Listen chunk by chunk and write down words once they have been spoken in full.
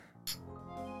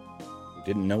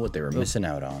Didn't know what they were missing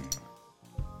out on.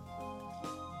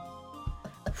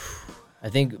 I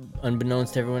think,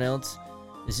 unbeknownst to everyone else,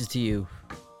 this is to you.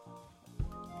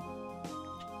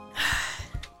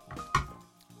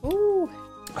 Ooh.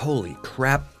 Holy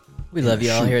crap. We love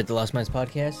you all here at the Lost Minds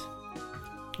Podcast.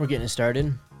 We're getting it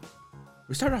started.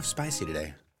 We started off spicy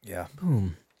today. Yeah.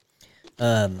 Boom.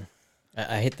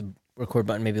 I hit the record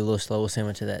button maybe a little slow. We'll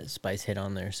sandwich to that spice hit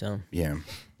on there. So Yeah.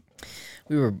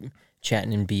 we were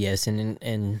chatting and BSing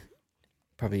and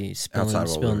probably spilling Outside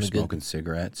while we were the smoking good.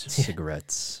 cigarettes.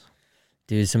 Cigarettes.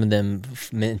 Dude, some of them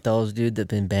menthols, dude, that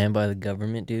been banned by the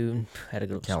government, dude. Had to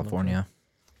go to California.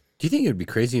 Do you think it would be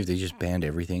crazy if they just banned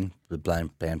everything?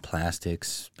 Banned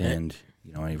plastics, banned,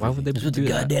 everything? Why would they That's what the do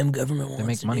that? goddamn government wants They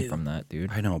make to money do. from that,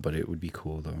 dude. I know, but it would be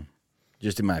cool, though.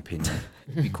 Just in my opinion.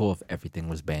 It'd be cool if everything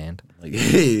was banned. Like,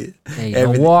 hey, Hey, no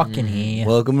everything- walking here.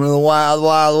 welcome to the wild,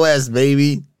 wild west,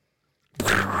 baby.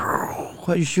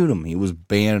 Why'd you shoot him? He was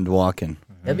banned walking.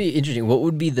 That'd be interesting. What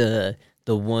would be the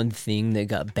one thing that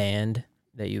got banned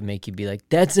that you make you be like,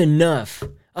 that's enough.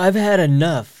 I've had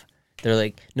enough. They're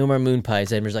like, no more moon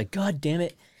pies. Edmund's like, God damn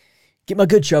it. Get my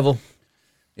good shovel.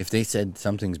 If they said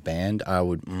something's banned, I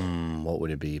would, what would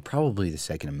it be? Probably the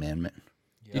Second Amendment.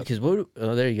 Because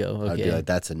there you go. I'd be Okay. like,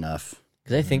 that's enough.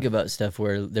 Because I think about stuff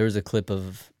where there was a clip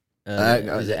of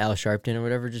was it Al Sharpton or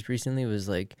whatever just recently was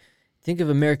like, think of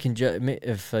American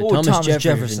if Thomas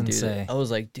Jefferson did say. it. I was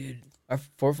like, dude, our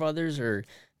forefathers are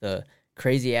the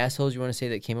crazy assholes you want to say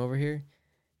that came over here,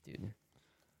 dude.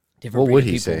 Different What breed would of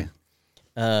he people. say?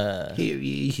 Hear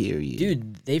ye.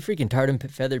 Dude, they freaking tarred and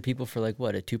feathered people for like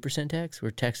what, a 2% tax?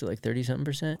 We're taxed at like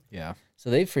 30-something%. Yeah. So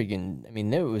they freaking, I mean,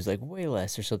 there was like way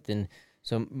less or something.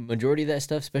 So majority of that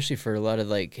stuff, especially for a lot of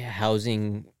like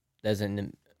housing, that's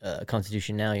in the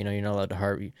Constitution now. You're not allowed to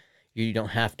harbor. You don't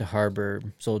have to harbor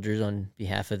soldiers on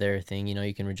behalf of their thing.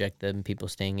 You can reject them, people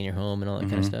staying in your home and all that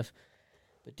kind of stuff.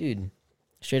 But dude,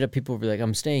 straight up, people would be like,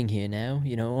 "I'm staying here now,"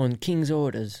 on King's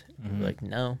orders. Like,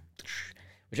 no.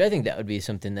 Which I think that would be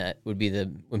something that would be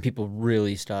when people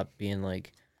really stop being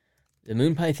like, the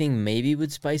moon pie thing maybe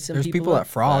would spice some There's people up, that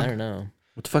frog. I don't know.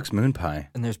 What the fuck's moon pie?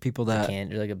 And there's people that Can't.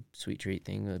 There's like a sweet treat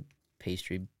thing, a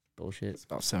pastry bullshit. it's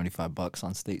about $75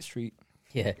 on State Street.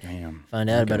 Yeah. Damn. Find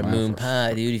out about a Looking moon around for-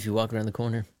 pie, dude, if you walk around the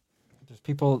corner. There's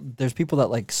people that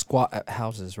like squat at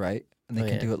houses, right? And they Oh,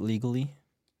 can yeah. do it legally.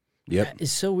 Yep.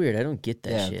 It's so weird. I don't get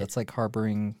that Yeah, shit. that's like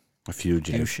harboring A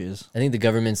fugitive. douches. I think the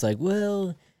government's like,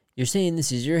 well, you're saying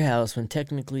this is your house when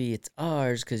technically it's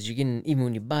ours because even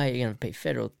when you buy it, you're going to pay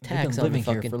federal They've tax been on the living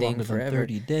here fucking for thing longer than forever.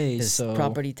 30 days, It's so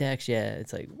property tax, yeah.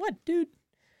 It's like, what, dude?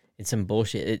 It's some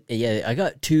bullshit. Yeah, I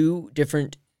got 2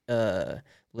 different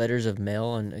letters of mail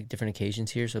on different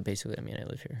occasions here. So basically, I mean, I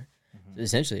live here. So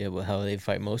essentially, how they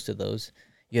fight most of those.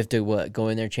 You have to, go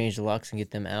in there, change the locks, and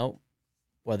get them out.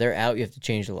 While they're out, you have to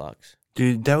change the locks.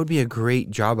 Dude, that would be a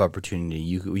great job opportunity.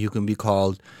 You can be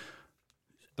called...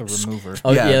 the remover.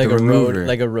 Oh, Yeah, like the remover.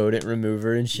 like a rodent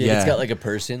remover and shit. Yeah. It's got like a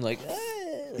person, like...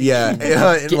 Yeah,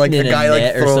 Getting like in a a guy like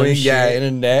net or some throwing, shit. in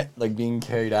a net, like being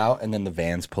carried out, and then the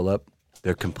vans pull up.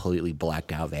 They're completely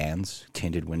blacked out vans,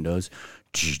 tinted windows,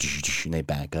 and they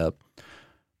back up.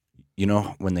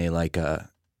 When they like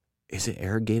is it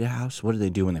irrigate a house? What do they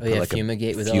do when they Oh, put yeah, like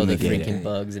fumigate a with all the fumigate freaking it?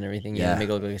 bugs and everything. Yeah. Yeah, make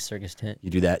it look like a circus tent. You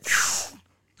do that,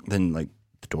 then like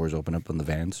the doors open up on the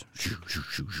vans.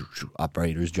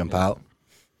 Operators jump out.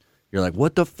 You're like,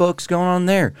 what the fuck's going on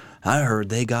there? I heard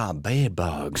they got bed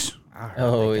bugs.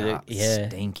 Oh, yeah,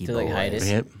 stinky to like hide boys.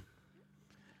 it. Yep.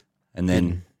 And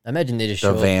then I imagine they just the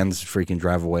show up. vans freaking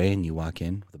drive away, and you walk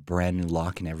in with a brand new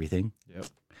lock and everything. Yep.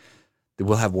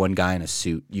 We'll have one guy in a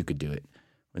suit. You could do it.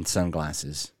 And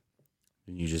sunglasses.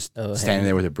 And you just stand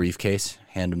there with a briefcase,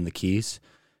 hand him the keys,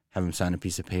 have him sign a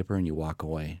piece of paper, and you walk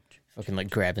away. Fucking like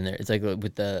grabbing their. It's like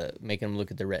with the making them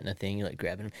look at the retina thing. You're like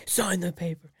grabbing them. Sign the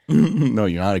paper. No,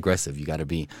 you're not aggressive. You got to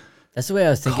be. That's the way I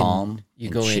was thinking. Calm You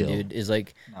and go chill. in, dude. Is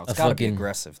like No, a it's gotta be fucking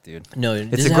aggressive, dude. No,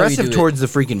 It's aggressive towards the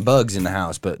freaking bugs in the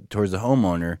house, but towards the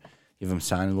homeowner, give him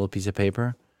sign a little piece of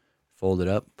paper, fold it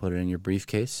up, put it in your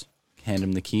briefcase, hand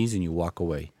him the keys, and you walk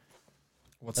away.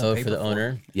 What's the Oh, paper for the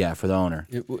owner. Yeah, for the owner.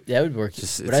 That would work.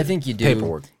 Just- what it's I think you do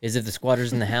paperwork. is if the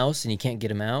squatter's in the house and you can't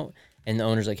get him out, and the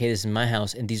owner's like, "Hey, this is my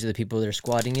house, and these are the people that are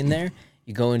squatting in there."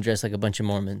 You go and dress like a bunch of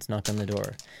Mormons, knock on the door,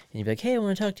 and you be like, "Hey, I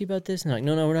want to talk to you about this." And they're like,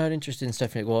 "No, we're not interested in stuff."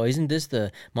 And you're like, "Well, isn't this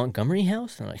the Montgomery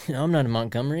house?" And I'm like, "No, I'm not in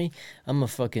Montgomery. I'm a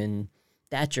fucking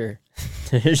Thatcher.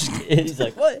 He's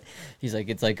like, what? He's like,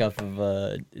 it's like off of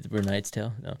We're Knight's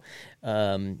Tale. No.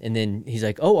 And then he's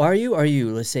like, oh, are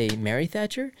you, let's say, Mary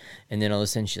Thatcher? And then all of a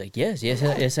sudden she's like, yes,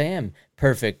 I am.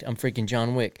 Perfect. I'm freaking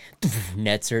John Wick.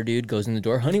 Nets her, dude. Goes in the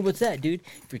door. Honey, what's that, dude?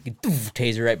 Freaking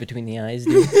taser right between the eyes,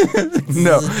 dude.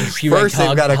 No. First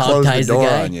they've got to close the door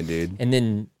on you, dude. And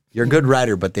then... You're a good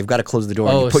rider, but they've got to close the door.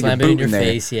 Oh, and you put slam your boot it in your there.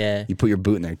 face, yeah. You put your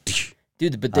boot in there.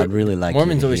 Dude, but I'd really like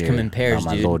Mormons you to always come hear in pairs,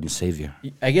 about my dude. Lord and Savior.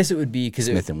 I guess it would be because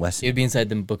Smith and Wesson. it would be inside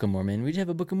the Book of Mormon. We'd have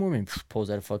a Book of Mormon. Pulls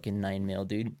out a fucking 9mm,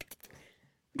 dude.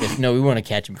 No, we want to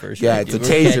catch him first. Yeah, right, it's dude? a We're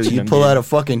taser. catching You him, pull dude. out a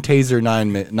fucking taser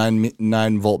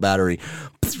 9-volt battery.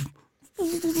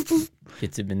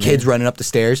 Gets him in Kids there. running up the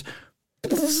stairs.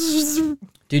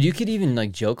 Dude, you could even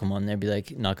like joke them on there, be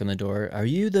like, knock on the door. Are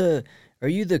you the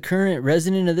current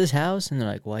resident of this house? And they're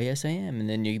like, why, yes, I am. And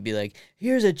then you'd be like,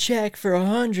 here's a check for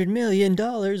 $100 million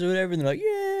or whatever. And they're like,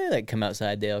 yeah. Like, come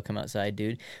outside. They all come outside,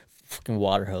 dude. Fucking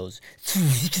water hose.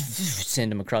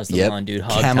 Send them across the lawn, dude.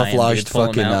 Hog Camouflaged tie 'em,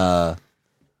 dude. Pull 'em out. fucking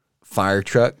fire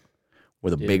truck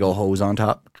with a big old hose on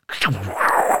top.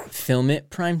 Film it.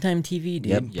 Primetime TV, dude.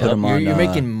 Yep, put 'em on, You're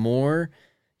making more.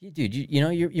 Dude, you know,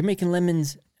 you're making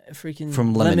lemons. Freaking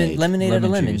From lemonade. Lemonade out of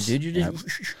Lemon lemons, juice. dude. You're just...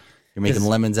 You're making 'Cause-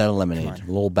 lemons out of lemonade. A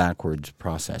little backwards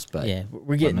process, but Yeah,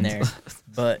 we're getting Lemons. there.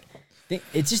 But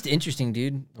it's just interesting,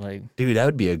 dude. Like, dude, that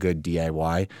would be a good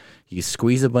DIY. You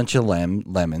squeeze a bunch of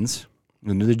lemons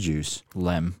into the juice,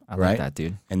 Lem. I Right? like that,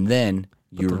 dude. and then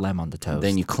Put the lem on the toast.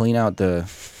 then you clean out the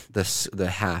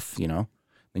half, you know.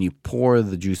 Then you pour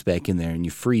the juice back in there and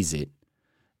you freeze it,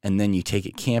 and then you take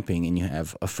it camping and you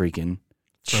have a freaking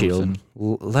chilled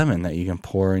lemon that you can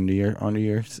pour onto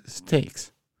your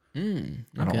steaks. I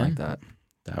don't like that.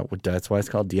 That's why it's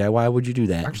called DIY. Would you do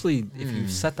that? Actually, if you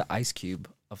set the ice cube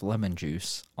of lemon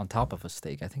juice on top of a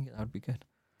steak, I think that would be good.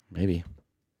 Maybe.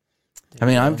 I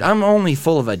mean, I'm only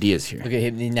full of ideas here. okay,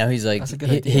 now he's like, That's a good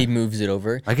he idea. moves it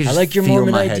over. I could I just like your feel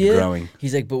Mormon my head idea. growing.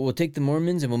 He's like, but we'll take the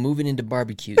Mormons and we'll move it into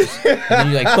barbecues. And then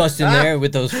you like bust in there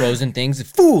with those frozen things.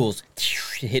 Fools!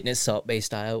 Hitting it Salt Bay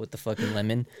style with the fucking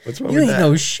lemon. What's wrong You with ain't that?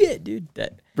 no shit, dude.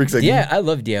 Brick's like, Yeah, I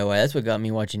love DIY. That's what got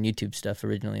me watching YouTube stuff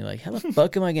originally. Like, how the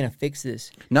fuck am I gonna fix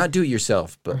this? not do it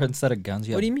yourself, Or but instead of guns,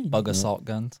 you What have do you mean? bug assault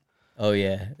guns. Oh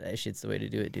yeah, that shit's the way to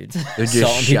do it, dude. they're just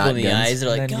Salting people in the shotguns. eyes. They're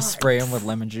And like, then you God. spray them with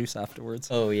lemon juice afterwards.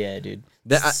 Oh yeah, dude.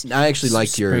 I actually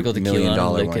liked your Sprinkle $1 tequila million on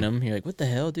them, licking one. them. You're like, what the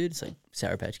hell, dude? It's like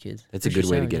Sour Patch Kids. That's a Where's good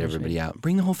your way to sour get cream? everybody out.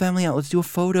 Bring the whole family out. Let's do a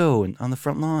photo on the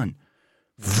front lawn.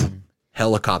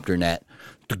 Helicopter net.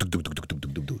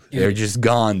 They're just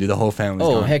gone, dude. The whole family's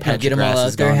Oh gone. heck no! Patch Get of them all grass out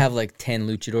is there. gone. Have like 10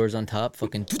 luchadors on top.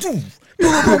 Fucking boom,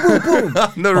 boom, boom, boom.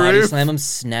 On the Body roof. slam them.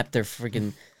 Snap their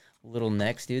freaking little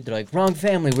necks, dude. They're like, wrong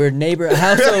family. We're neighbor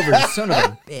house over. Son of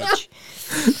a bitch.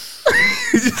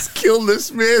 You just killed the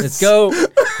Smiths. Let's go.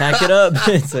 Pack it up.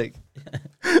 It's like,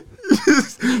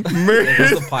 There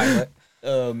goes the pilot.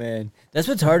 oh man, that's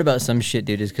what's hard about some shit,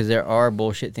 dude. Is because there are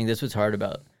bullshit things. That's what's hard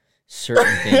about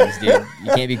certain things, dude.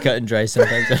 You can't be cut and dry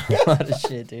sometimes on a lot of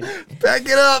shit, dude. Back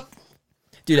it up.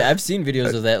 Dude, I've seen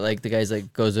videos of that. Like the guy's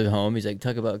like goes home. He's like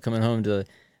talk about coming home to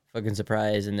fucking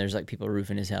surprise, and there's like people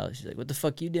roofing his house. He's like, "What the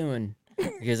fuck you doing?"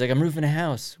 He's like, "I'm roofing a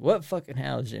house." What fucking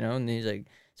house, you know? And then he's like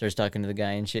starts talking to the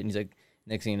guy and shit. And he's like,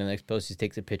 next thing you know, the next post, he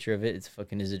takes a picture of it. It's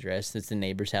fucking his address. It's the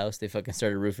neighbor's house. They fucking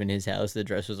started roofing his house. The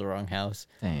address was the wrong house.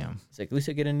 Damn. It's like, at least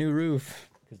I get a new roof.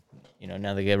 'Cause, you know,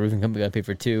 now they got a roofing company got to pay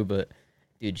for 2, but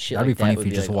dude, shit. That'd like be funny that if would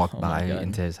you just like, walked oh my by God.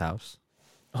 into his house,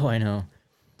 Oh, I know.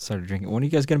 started drinking. When are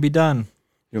you guys gonna be done?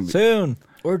 You'll be- Soon.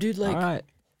 Or dude, like All right.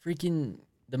 freaking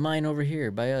the mine over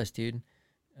here by us, dude.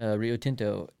 Rio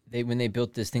Tinto. When they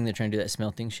built this thing, they're trying to do that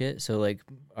smelting shit. So like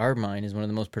our mine is one of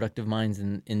the most productive mines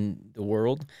in the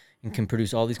world and can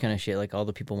produce all these kind of shit. Like all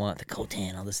the people want the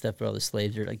coltan, all this stuff where all the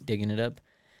slaves are like digging it up.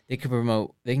 They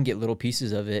can get little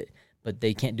pieces of it, but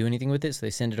they can't do anything with it. So they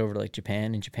send it over to like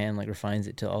Japan, and Japan like refines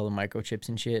it to all the microchips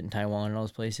and shit, and Taiwan and all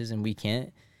those places, and we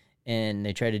can't. And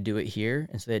they try to do it here,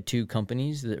 and so they had 2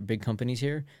 companies, the big companies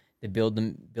here. They build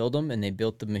them, and they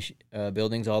built the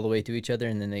buildings all the way to each other,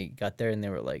 and then they got there, and they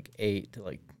were like 8 to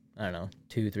like, I don't know,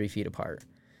 2-3 feet apart.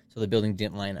 So the building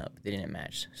didn't line up. They didn't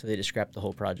match. So they just scrapped the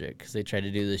whole project because they tried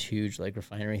to do this huge like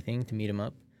refinery thing to meet them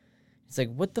up. It's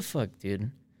like, what the fuck,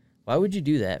 dude? Why would you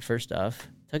do that, first off?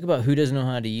 Talk about who doesn't know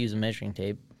how to use a measuring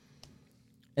tape.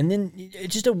 And then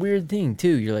it's just a weird thing,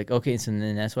 too. You're like, okay, so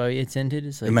then that's why it's ended?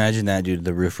 It's like, Imagine that, dude.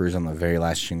 The roofers on the very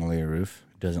last shingle of your roof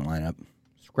doesn't line up.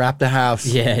 Scrap the house.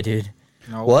 yeah, dude.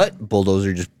 No. What?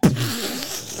 Bulldozer just.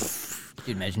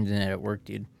 Dude, imagine doing that at work,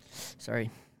 dude. Sorry.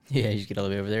 Yeah, you just get all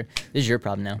the way over there. This is your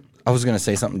problem now. I was gonna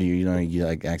say something to you. You know, you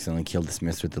like accidentally killed the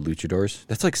Smiths with the luchadors.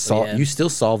 That's like yeah. you still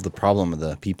solve the problem of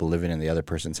the people living in the other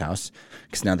person's house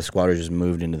because now the squatters just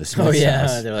moved into the Smiths' Oh yeah,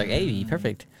 house. they're like, hey,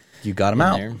 perfect. You got them In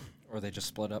out. there. Or they just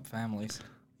split up families.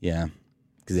 Yeah,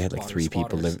 because they had like three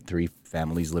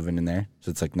families living in there.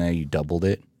 So it's like now you doubled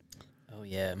it. Oh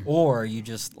yeah. Or you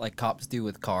just, like cops do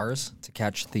with cars to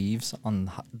catch thieves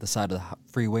on the side of the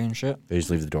freeway and shit. They just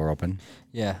leave the door open.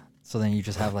 Yeah. So then you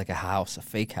just have like a house, a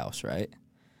fake house, right?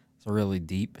 It's really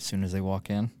deep as soon as they walk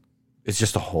in. It's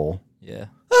just a hole. Yeah.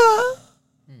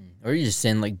 Or you just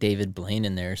send like David Blaine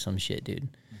in there or some shit, dude.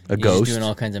 A He's ghost. just doing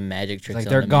all kinds of magic tricks. Like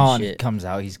on they're them gone. And He shit. comes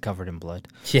out. He's covered in blood.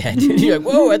 Yeah, dude. You're like,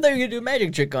 whoa! I thought you were gonna do a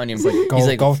magic trick on him. He's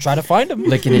like go try to find him.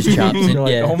 licking his chops. And, You're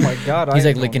like, yeah. oh my god. He's I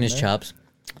like ain't licking going his there. chops.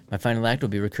 My final act will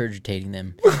be regurgitating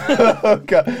them. Oh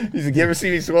god! He's like, you ever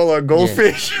seen me swallow a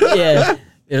goldfish? Yeah.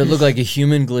 It'll look like a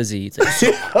human glizzy. It's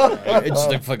like it's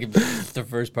like fucking the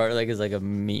first part like is like a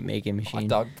meat making machine. Hot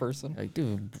dog person. Like,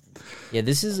 dude. Yeah,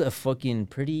 this is a fucking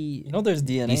pretty You know, there's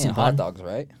DNA in Decent hot bun. dogs,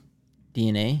 right?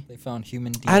 DNA. They found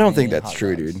human DNA. I don't think in that's hot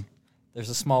true, dogs. dude. There's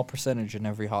a small percentage in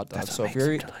every hot dog. So if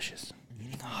you're eating delicious.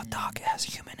 a hot dog, it has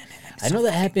human in it. I know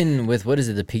that happened with what is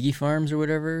it, the piggy farms or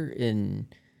whatever.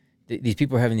 And these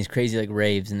people were having these crazy like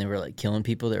raves, and they were like killing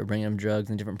people. They were bringing them drugs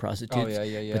and different prostitutes. Oh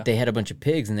yeah. But they had a bunch of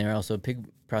pigs, and they were also a pig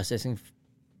processing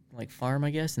like farm, I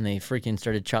guess. And they freaking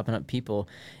started chopping up people,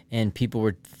 and people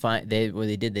were what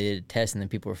they did a test, and then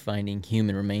people were finding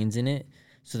human remains in it.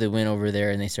 So they went over there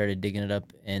and they started digging it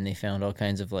up, and they found all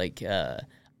kinds of like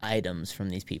items from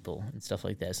these people and stuff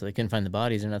like that. So they couldn't find the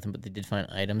bodies or nothing, but they did find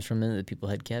items from them that people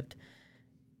had kept.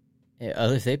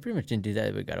 Yeah, if they pretty much didn't do that,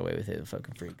 they would got away with it. The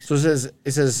fucking freaks. So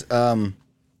it says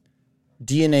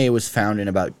DNA was found in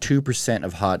about 2%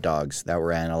 of hot dogs that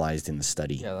were analyzed in the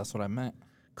study. Yeah, that's what I meant.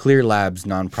 Clear Labs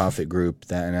nonprofit group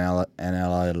that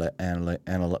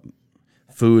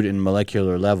food and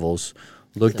molecular levels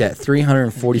looked at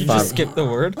 345 Skip the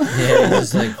word. Yeah, it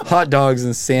was like hot dogs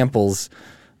and samples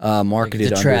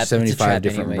marketed It's a under trap. It's a 75 trap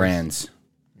different anyways. brands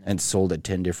and sold at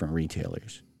 10 different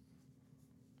retailers.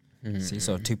 See,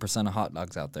 so 2% of hot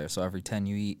dogs out there. So every 10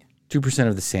 you eat. 2%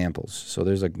 of the samples. So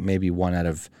there's like maybe 1 out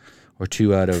of, or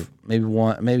 2 out of, maybe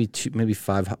 1, maybe 2, maybe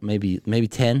 5, maybe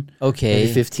 10. okay.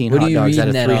 Maybe 15 what hot are you dogs out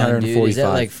reading of that on, dude? Is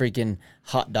that 345. like freaking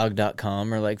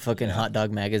hotdog.com or like fucking Hot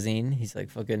Dog Magazine? He's like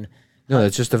fucking. No,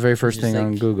 that's just the very first Just thing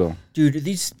on like- Google. Dude,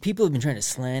 these people have been trying to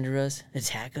slander us,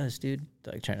 attack us, dude.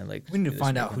 Like trying to like. We need do to this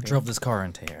find out fucking who thing. drove this car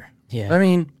into here. Yeah. I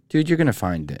mean, dude, you're gonna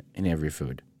find it in every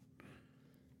food.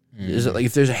 Is it like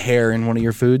if there's a hair in one of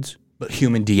your foods, but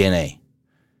human DNA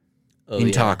Oh, in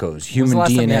yeah. tacos, When was human the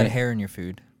last time you had DNA. hair in your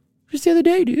food? Just the other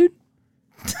day, dude.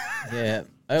 Yeah.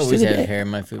 I always the have day- hair in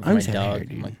my food I for my always have dog. hair,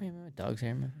 dude. I'm like, man, my dog's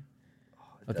hair in my food.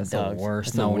 Fucking That's dogs. the worst.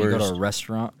 That's No, the when you go to worst. a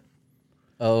restaurant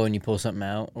Oh, and you pull something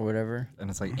out or whatever. and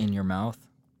it's like in your mouth.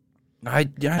 I I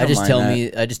don't just mind tell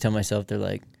that. I just tell myself they're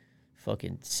like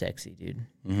fucking sexy, dude.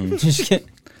 Mhm. Just kidding.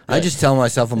 I just tell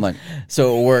myself, I'm like,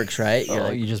 So it works, right? You're Oh,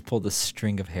 like, you just pulled a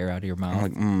string of hair out of your mouth.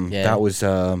 I'm like, Yeah. that was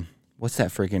what's that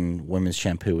freaking women's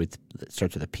shampoo with that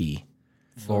starts with a P?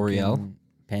 L'Oreal. fucking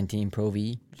Pantene Pro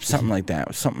V. Something like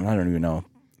that. Something I don't even know.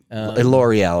 Um,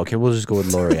 L'Oreal. Okay, we'll just go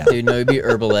with L'Oreal. Dude, no, it'd be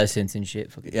Herbal Essence and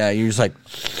shit. Fucking Yeah, you're just like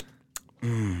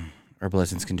Herbal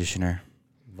Essence conditioner,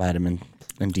 vitamin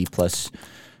and D plus.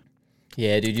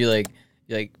 yeah, dude, you like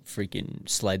freaking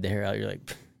slide the hair out. You're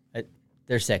like,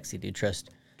 they're sexy, dude. Trust.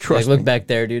 Trust Like, look me. back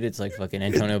there, dude. It's like fucking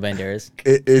Antonio Banderas.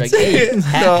 It's Like, hey,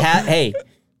 no. hey,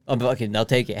 I'll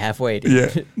take it halfway,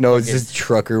 dude. Yeah, no, it's just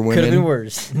trucker Could have been women.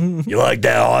 worse. You like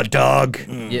that hot dog?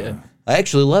 Yeah. I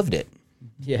actually loved it.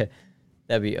 Yeah,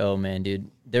 that'd be man,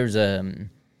 dude. There's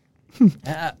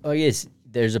I guess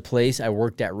there's a place I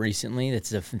worked at recently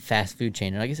that's a fast food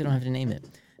chain, and I guess I don't have to name it,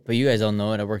 but you guys all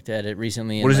know it. I worked at it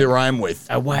recently. And What does like, it rhyme with?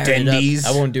 I wired Dendies? it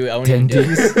up. I won't do it. I won't even do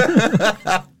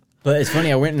it. But it's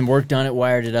funny. I went and worked on it,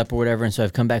 wired it up or whatever, and so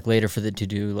I've come back later for to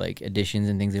do like additions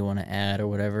and things they want to add or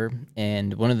whatever.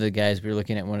 And one of the guys we were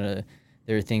looking at one of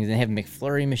their things. They have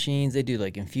McFlurry machines. They do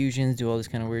like infusions, do all this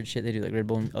kind of weird shit. They do like Red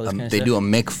Bull, and all this kind of They stuff. do a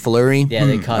McFlurry? Yeah,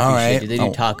 they copy all right. shit. Dude. They do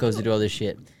Oh. tacos. They do all this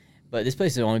shit. But this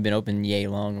place has only been open yay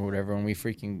long or whatever. And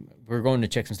we're going to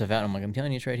check some stuff out. I'm like, I'm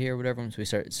telling you, it's right here or whatever. So we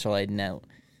start sliding out,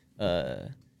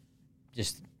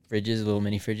 just fridges, little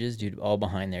mini fridges, dude, all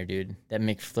behind there, dude. That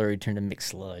McFlurry turned to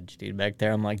McSludge, dude. Back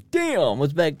there, I'm like, damn,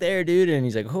 what's back there, dude? And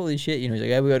he's like, holy shit, he's like,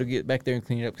 yeah, we got to get back there and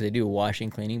clean it up because they do washing,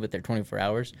 cleaning, but they're 24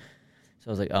 hours. So I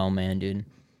was like, oh man, dude.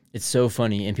 It's so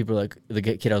funny, and people are like, the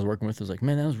kid I was working with was like,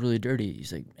 man, that was really dirty.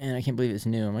 He's like, man, I can't believe it's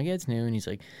new. I'm like, yeah, it's new. And he's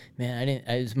like, man,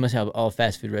 I just must have all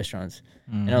fast food restaurants.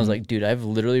 And I was like, dude, I've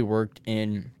literally worked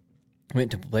in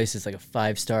went to a place that's like a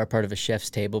 5-star part of a chef's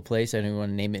table place. I don't even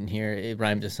want to name it in here. It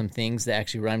rhymed with some things that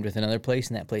actually rhymed with another place,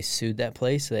 and that place sued that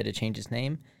place, so they had to change its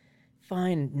name.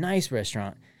 Fine, nice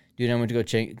restaurant. Dude, I went to go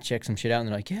check some shit out, and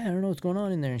they're like, yeah, I don't know what's going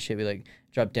on in there and shit. We like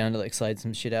dropped down to like slide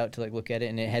some shit out to like look at it,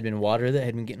 and it had been water that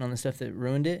had been getting on the stuff that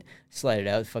ruined it. Slide it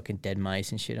out, fucking dead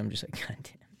mice and shit. I'm just like, god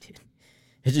damn, dude.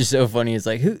 It's just so funny. It's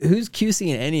like, who's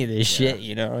QCing any of this shit,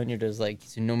 you know? And you're just like,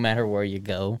 so no matter where you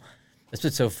go. That's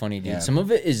what's so funny, dude. Yeah. Some of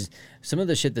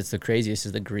the shit that's the craziest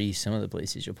is the grease. Some of the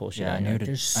places you'll pull shit out.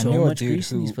 There's so much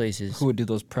grease in these places. Who would do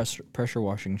those pressure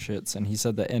washing shits, and he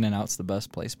said that In-N-Out's the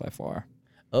best place by far.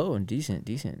 Oh, decent.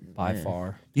 By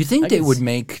far. You think they would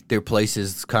make their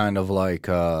places kind of like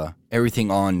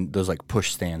everything on those like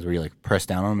push stands where you like press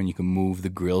down on them and you can move the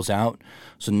grills out,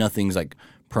 so nothing's like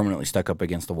permanently stuck up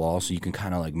against the wall, so you can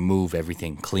kind of like move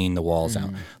everything, clean the walls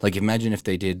out. Like imagine if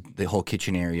they did the whole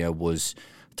kitchen area was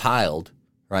tiled,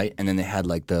 right? And then they had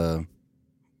like the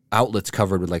outlets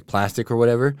covered with like plastic or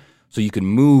whatever, so you can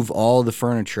move all the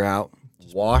furniture out,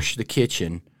 wash the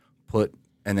kitchen, put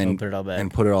it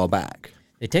all back.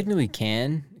 They technically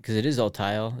can, because it is all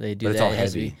tile. They do, but it's all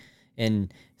heavy.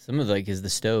 And some of like is the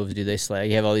stoves. Do they slide?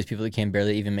 You have all these people that can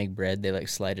barely even make bread. They like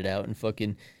slide it out and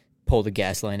fucking pull the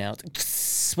gas line out.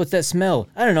 What's that smell?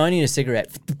 I don't know. I need a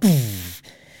cigarette.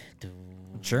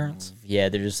 Insurance. Yeah,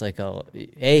 they're just like, oh,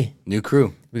 hey, new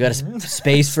crew. We got a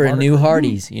space for a new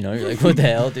Hardee's. You know, you're like, what the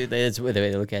hell, dude? That's the way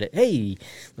they look at it. Hey,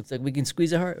 looks like we can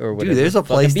squeeze a heart or whatever. Dude, there's a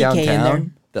place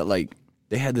downtown that like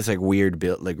they had this like weird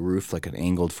built like roof, like an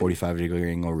angled 45-degree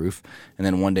angle roof. And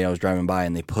then one day I was driving by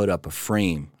and they put up a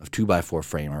 2x4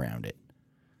 frame around it,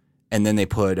 and then they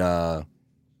put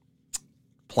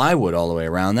plywood all the way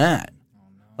around that.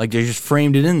 Like, they just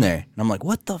framed it in there. And I'm like,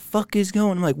 what the fuck is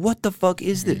going on? I'm like, what the fuck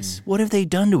is this? What have they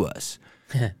done to us?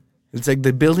 It's like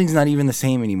the building's not even the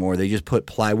same anymore. They just put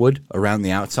plywood around the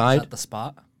outside. Is that the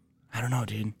spot? I don't know,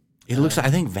 dude. It looks like,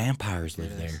 I think vampires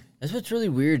live there. That's what's really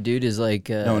weird, dude, is like...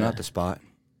 no, not the spot.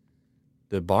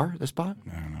 The bar? The spot?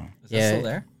 I don't know. Is that still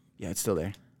there? Yeah, it's still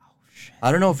there. Oh, shit.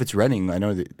 I don't know if it's renting. I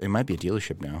know that it might be a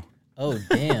dealership now. Oh,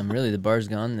 damn. Really? The bar's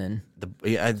gone then? The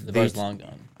bar's long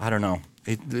gone. I don't know.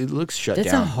 It looks shut down.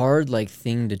 That's a hard like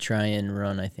thing to try and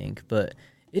run, I think, but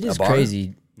it is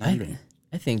crazy. I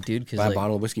think, dude, because buy a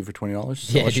bottle of whiskey for $20,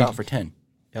 sell a shot for $10.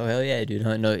 Oh hell yeah, dude!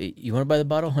 No, you want to buy the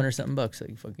bottle? $100-something bucks,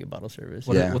 like fucking bottle service.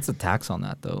 What's the tax on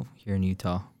that though? Here in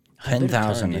Utah,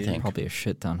 10,000, I think. Probably a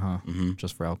shit ton, huh? Mm-hmm.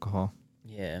 Just for alcohol.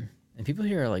 Yeah, and people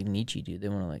here are like Nietzsche, dude. They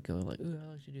want to like go like, ooh,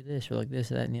 I like to do this or like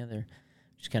this or that and the other.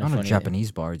 Just kind of funny. A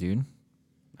Japanese bar, dude.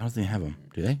 I don't think they have them.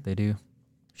 Do they? They do.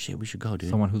 Shit, we should go, dude.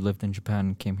 Someone who lived in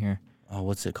Japan came here. Oh,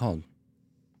 what's it called?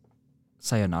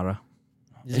 Sayonara.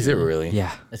 Is it really?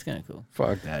 Yeah. That's kind of cool.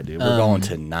 Fuck that, dude. We're going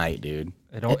tonight, dude.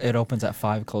 It opens at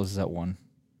 5, closes at 1.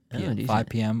 Oh, 5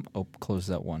 p.m., closes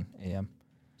at 1 a.m.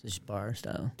 It's just bar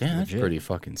style. Damn, that's pretty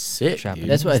fucking sick, dude.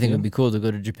 That's why I think it would be cool to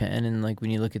go to Japan and like when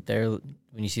you look at when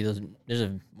you see those, there's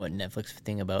a Netflix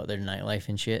thing about their nightlife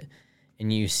and shit.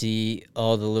 And you see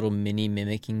all the little mini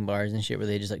mimicking bars and shit where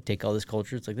they just like take all this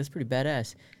culture. It's like, that's pretty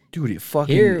badass. Dude, it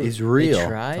fucking is real. They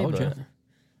try, but I feel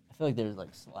like they're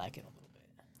like slacking a little bit.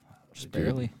 Just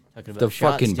barely. The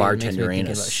fucking shots, bartender ain't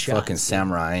a fucking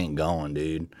samurai. Ain't going,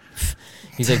 dude.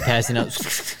 He's like passing out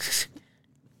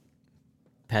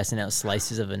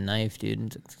slices of a knife,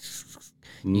 dude.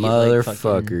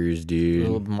 Motherfuckers, like dude.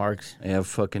 Little marks. They have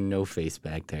fucking no face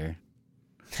back there.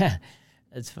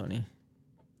 That's funny.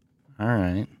 All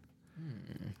right.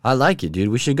 I like it, dude.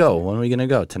 We should go. When are we going to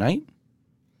go? Tonight?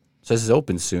 Says it's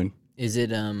open soon. Is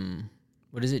it,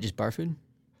 what is it, just bar food?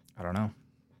 I don't know.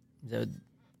 Is that,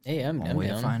 hey, I'm way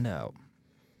down. To find out.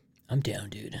 I'm down,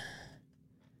 dude. I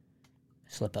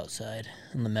slept outside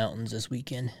in the mountains this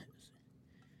weekend.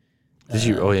 Did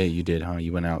you? Oh, yeah, you did, huh?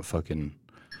 You went out fucking...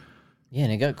 Yeah,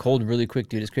 and it got cold really quick,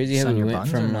 dude. It's crazy how we went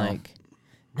from, like...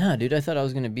 Nah, dude, I thought I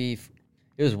was going to be...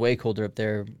 It was way colder up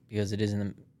there because it is in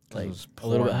the... Like a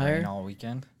little bit higher all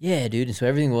weekend. Yeah, dude. And so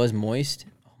everything was moist.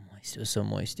 Oh, moist. It was so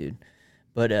moist, dude.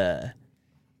 But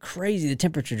crazy the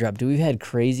temperature drop, dude. We've had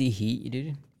crazy heat,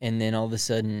 dude. And then all of a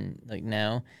sudden, like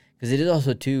now, because it is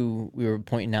also too. We were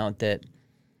pointing out that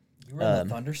you were in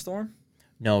the thunderstorm.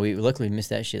 No, we luckily missed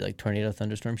that shit, like tornado,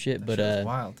 thunderstorm shit. That shit was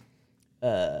wild.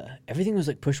 Everything was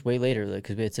like pushed way later, like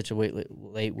because we had such a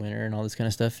late winter and all this kind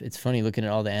of stuff. It's funny looking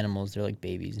at all the animals. They're like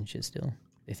babies and shit still.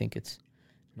 They think it's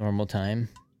normal time.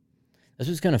 That's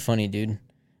what's kind of funny, dude.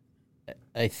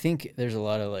 I think there's a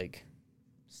lot of, like,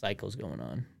 cycles going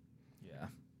on. Yeah.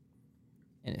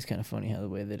 And it's kind of funny how the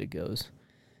way that it goes.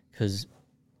 Because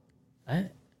You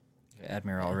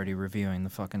Admiral already reviewing the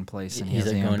fucking place, and He's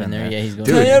he like hasn't going even in been there. there. Yeah, he's going.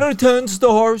 Dude. 10 out of 10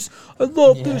 stars. I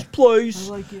love this place.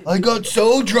 I got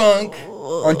so drunk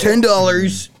on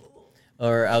 $10.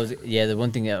 Or I was the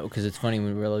one thing that, because it's funny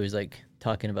when we're always like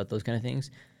talking about those kind of things.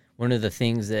 One of the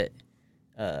things that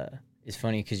is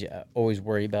funny because you always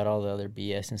worry about all the other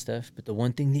BS and stuff, but the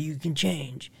one thing that you can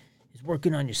change is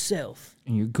working on yourself.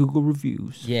 And your Google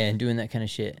reviews. Yeah, and doing that kind of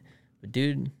shit. But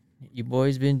dude, you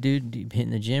boys been hitting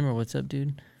the gym or what's up,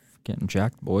 dude? Getting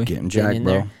jacked, boy. Getting Getting jacked, in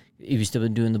bro. there? Have you still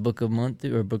been doing the book a month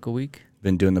or book a week?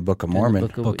 Been doing the Book of Doing the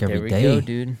Mormon. Book every there we day. go,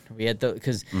 dude. We had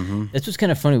because that's what's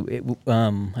kind of funny.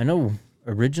 I know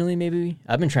originally maybe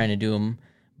I've been trying to do them,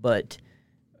 but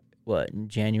in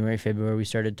January, February we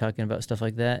started talking about stuff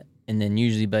like that, and then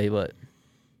usually by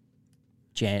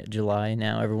July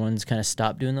now everyone's kind of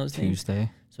stopped doing those things.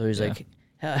 Tuesday. So he's Yeah. like,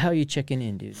 how are you checking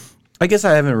in, dude? I guess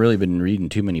I haven't really been reading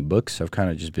too many books. I've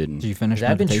kind of just been. Did you finish 'Cause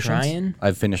I've been Meditations? trying,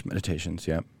 I've finished Meditations,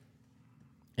 yeah.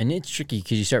 and it's tricky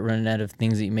because you start running out of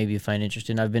things that you maybe find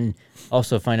interesting. I've been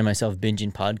also finding myself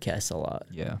binging podcasts a lot.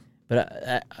 Yeah.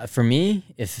 But for me,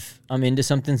 if I'm into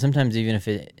something, sometimes even if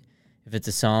it's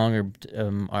a song or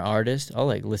an artist, I'll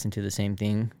like listen to the same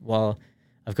thing while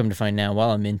I've come to find now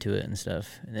while I'm into it and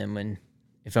stuff. And then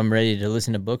if I'm ready to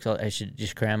listen to books, I should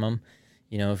just cram them.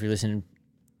 You know, if you're listening,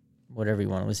 whatever you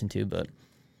want to listen to. But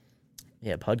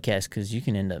yeah, podcasts, because you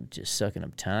can end up just sucking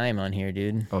up time on here,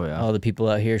 dude. Oh, yeah. All the people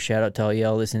out here, shout out to all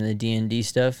y'all listening to the D&D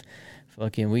stuff.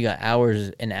 Fucking, we got hours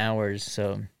and hours,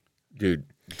 so. Dude,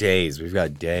 days. We've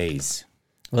got days.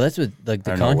 Well, that's what like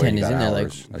the I don't know where content you is got in there. Like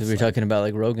hours. 'cause That's we were like- talking about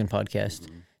like Rogan podcast,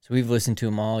 so we've listened to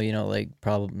them all. You know, like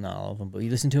probably not all of them, but you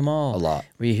listen to them all A lot.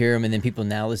 Where you hear them, and then people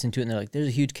now listen to it, and they're like, "There's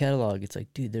a huge catalog." It's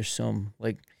like, dude, there's some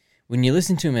like when you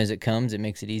listen to them as it comes, it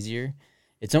makes it easier.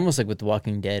 It's almost like with The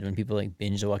Walking Dead when people like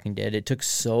binge The Walking Dead. It took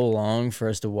so long for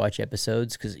us to watch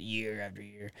episodes because year after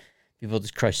year, people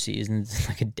just crush seasons in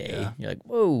like a day. Yeah. You're like,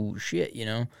 whoa, shit, you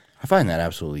know. I find that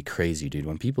absolutely crazy, dude.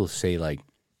 When people say like,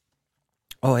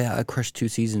 "Oh yeah, I crushed 2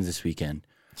 seasons this weekend,"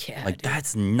 Yeah, like dude.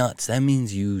 that's nuts. That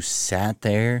means you sat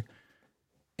there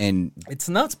and It's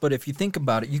nuts, but if you think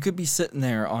about it, you could be sitting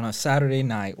there on a Saturday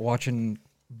night watching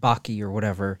Baki or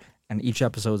whatever, and each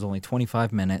episode's only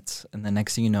 25 minutes, and the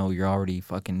next thing you know, you're already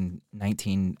fucking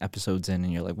 19 episodes in,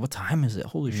 and you're like, what time is it?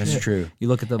 Holy shit. that's true. You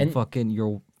look at the And- fucking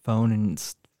your phone, and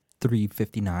it's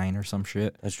 3:59 or some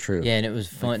shit. That's true. Yeah, and it was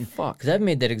fun. fuck. Because I've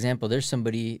made that example. There's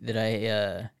somebody that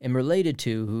I am related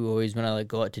to who always, when I like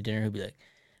go out to dinner, who'd be like,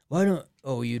 "Why don't?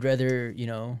 Oh, you'd rather,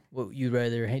 you'd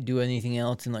rather do anything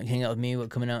else and like hang out with me? What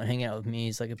coming out and hanging out with me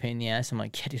is like a pain in the ass." I'm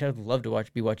like, "Yeah, dude, I'd love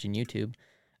to be watching YouTube,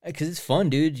 because it's fun,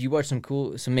 dude. You watch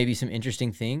maybe some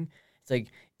interesting thing. It's like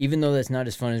even though that's not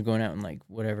as fun as going out and like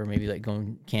whatever, maybe like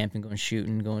going camping, going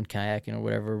shooting, going kayaking or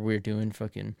whatever we're doing,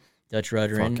 fucking Dutch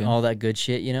ruddering, Fucking. all that good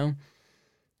shit, you know."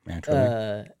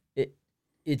 Naturally.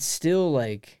 It's still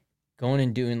like going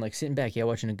and doing like sitting back,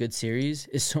 watching a good series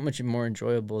is so much more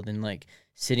enjoyable than like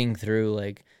sitting through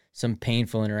like some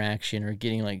painful interaction or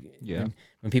getting like Yeah.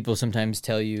 when people sometimes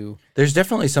tell you There's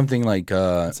definitely something like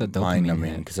It's a dopamine mind numbing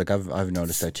hit. because like I've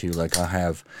noticed that too. Like I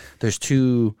have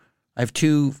two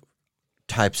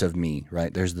types of me,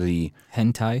 right? There's the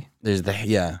Hentai. there's the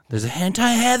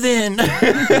hentai heaven.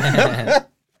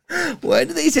 Why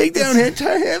did they take down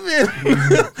hentai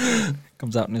heaven?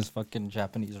 Comes out in his fucking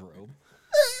Japanese robe.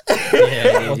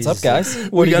 yeah, What's up, guys?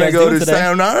 What What are you are gonna you guys go doing to today?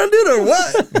 Sayonara, dude, or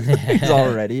what? He's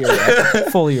already erect,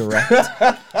 fully erect.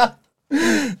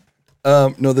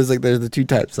 No, there's the two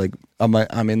types. Like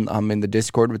I'm in the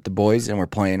Discord with the boys and we're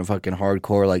playing a fucking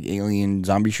hardcore like alien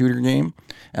zombie shooter game,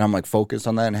 and I'm like focused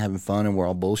on that and having fun and we're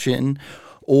all bullshitting,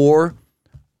 or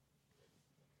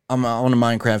I'm on a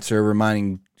Minecraft server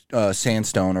mining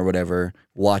sandstone or whatever,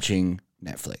 watching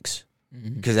Netflix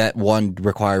because that one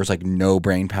requires like no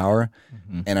brain power,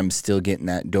 and I'm still getting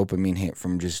that dopamine hit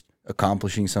from just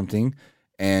accomplishing something,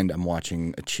 and I'm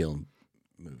watching a chill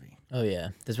movie. Oh yeah,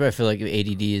 that's where I feel like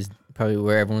ADD is probably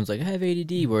where everyone's like, I have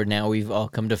ADD. Where now we've all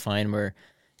come to find where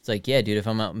it's like, yeah, dude, if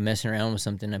I'm out messing around with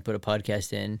something, I put a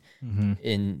podcast in,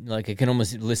 and like I can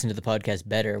almost listen to the podcast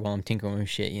better while I'm tinkering with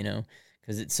shit, you know,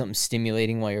 because it's something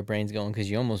stimulating while your brain's going.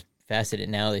 Because you almost facet it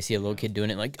now. They see a little kid doing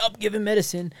it, like, oh, give him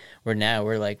medicine. Where now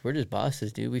we're like, we're just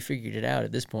bosses, dude. We figured it out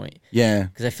at this point. Yeah,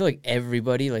 Because I feel like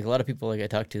everybody, like a lot of people, like I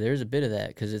talk to, there's a bit of that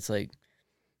because it's like.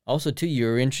 Also, too,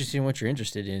 you're interested in what you're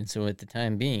interested in. So at the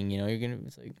time being, you're gonna.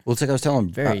 It's like well, it's like I was telling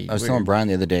Very I was telling weird. Brian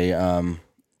the other day.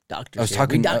 doctors. I was here.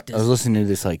 talking. We I doctors. was listening to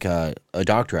this like a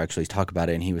doctor actually talk about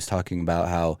it, and he was talking about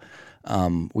how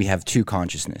we have two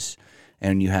consciousness,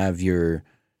 and you have your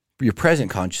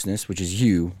present consciousness, which is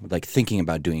you like thinking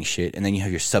about doing shit, and then you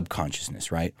have your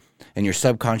subconsciousness, right? And your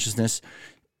subconsciousness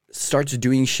starts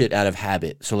doing shit out of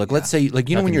habit. So like, let's say like,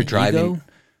 you know, when you're driving,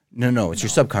 ego? no, it's your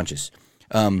subconscious.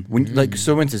 When like,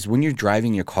 so for instance, when you're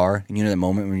driving your car and you know that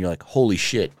moment when you're like, holy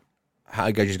shit, how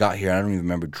I just got here. I don't even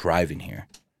remember driving here.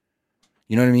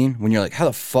 You know what I mean? When you're like, how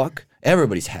the fuck?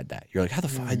 Everybody's had that. You're like, how the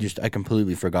fuck? I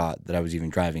completely forgot that I was even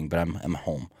driving, but I'm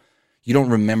home. You don't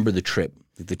remember the trip.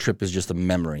 The trip is just a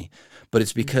memory. But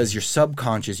it's because your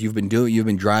subconscious, you've been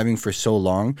driving for so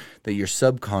long that your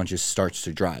subconscious starts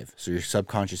to drive. So your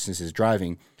subconsciousness is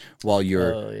driving while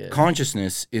your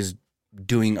consciousness is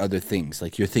doing other things.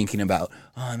 Like you're thinking about,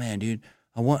 oh man, dude,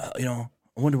 I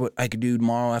wonder what I could do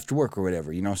tomorrow after work or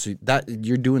whatever, you know. So that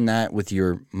you're doing that with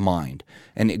your mind,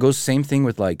 and it goes same thing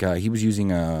with like he was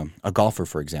using a golfer,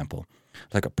 for example,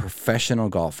 like a professional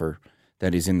golfer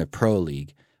that is in the pro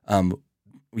league.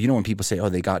 You know when people say, "Oh,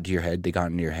 they got into your head,"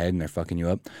 and they're fucking you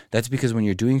up. That's because when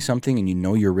you're doing something and you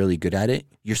know you're really good at it,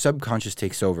 your subconscious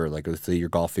takes over. Like let's say you're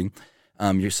golfing,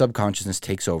 your subconsciousness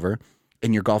takes over,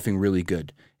 and you're golfing really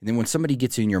good. And then when somebody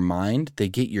gets in your mind, they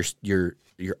get your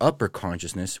upper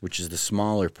consciousness, which is the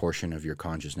smaller portion of your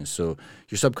consciousness. So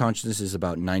your subconsciousness is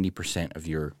about 90% of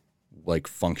your like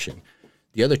function.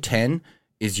 The other 10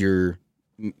 is your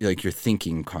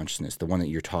thinking consciousness, the one that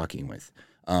you're talking with.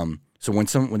 So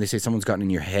when they say someone's gotten in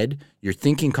your head, your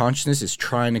thinking consciousness is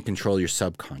trying to control your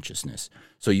subconsciousness.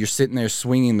 So you're sitting there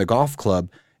swinging the golf club,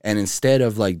 and instead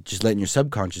of like just letting your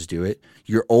subconscious do it,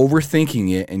 you're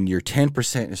overthinking it, and your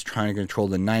 10% is trying to control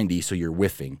the 90, so you're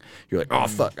whiffing. You're like, oh,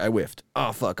 fuck, I whiffed.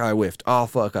 Oh, fuck, I whiffed. Oh,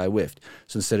 fuck, I whiffed.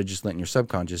 So instead of just letting your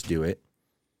subconscious do it,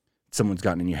 someone's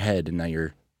gotten in your head, and now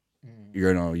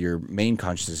your main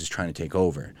consciousness is trying to take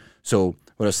over. So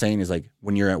what I was saying is like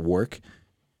when you're at work,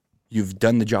 you've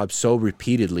done the job so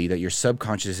repeatedly that your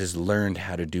subconscious has learned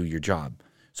how to do your job.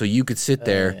 So you could sit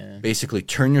there, basically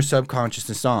turn your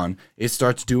subconsciousness on, it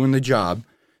starts doing the job,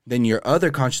 then your other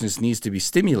consciousness needs to be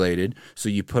stimulated, so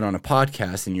you put on a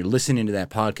podcast and you're listening to that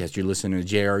podcast, you're listening to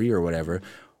JRE or whatever,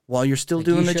 while you're still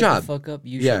doing the job. Shut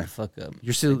the fuck up.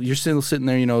 You're still sitting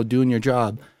there, you know, doing your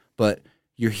job, but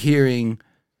you're hearing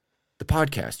the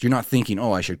podcast. You're not thinking,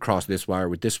 oh, I should cross this wire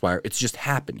with this wire. It's just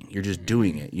happening. You're just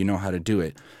doing it. You know how to do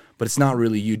it. But it's not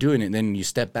really you doing it. And then you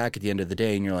step back at the end of the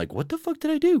day and you're like, what the fuck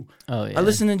did I do? Oh, yeah. I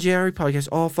listen to JRE podcast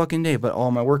all fucking day, but all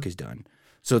my work is done.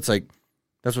 So it's like,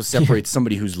 that's what separates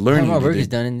somebody who's learning. All my work is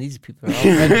done, and these people are all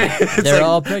pregnant. They're like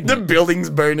all pregnant. The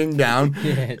building's burning down.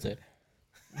 Yeah, it's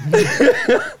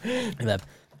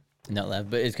not laugh,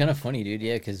 but it's kind of funny, dude.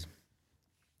 Yeah, because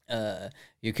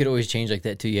you could always change like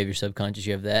that too. You have your subconscious,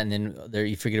 you have that, and then there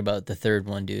you forget about the third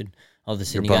one, dude. All of a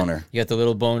sudden, you got the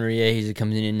little boner. Yeah, he's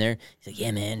coming in there. He's like, yeah,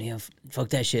 man, you know, fuck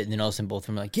that shit. And then all of a sudden, both of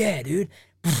them are like, yeah, dude.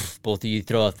 Both of you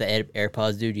throw off the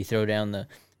AirPods, dude. You throw down the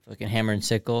fucking hammer and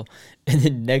sickle, and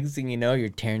then next thing you know, you're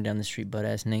tearing down the street butt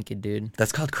ass naked, dude.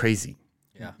 That's called crazy.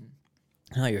 Yeah.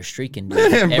 Oh, you're streaking, dude.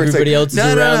 Everybody else is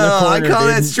around the corner. I call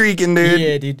that streaking, dude.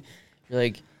 Yeah, dude. You're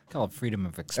like, Call it freedom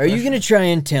of expression. are you gonna try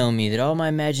and tell me that all my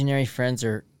imaginary friends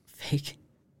are fake?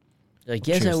 You're like,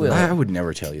 yes, Seriously, I will. I would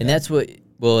never tell you And that. that's what.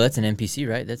 Well, that's an NPC,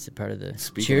 right? That's a part of the.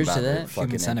 Speaking Cheers about to the that.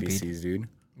 fucking Centipede. NPCs, dude.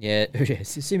 Yeah,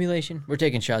 it's a simulation. We're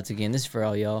taking shots again. This is for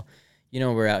all y'all. You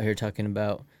know, we're out here talking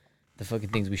about the fucking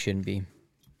things we shouldn't be.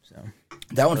 So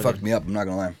That one fucked me up. I'm not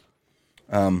gonna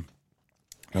lie.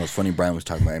 It was funny. Brian was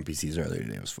talking about NPCs earlier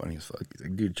today. It was funny as fuck. He's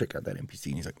like, dude, check out that NPC.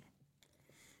 And he's like,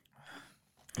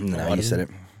 and then how he said it.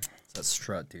 It's that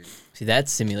strut, dude. see,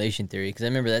 that's simulation theory because I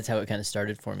remember that's how it kind of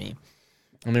started for me.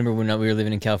 I remember when we were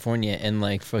living in California and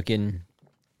like fucking.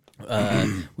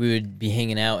 We would be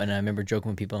hanging out, and I remember joking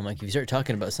with people. I'm like, if you start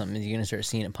talking about something, you're gonna start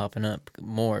seeing it popping up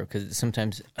more because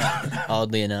sometimes,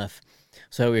 oddly enough.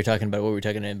 So we were talking about what we were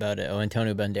talking about.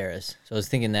 Antonio Banderas. So I was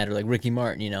thinking that, or like Ricky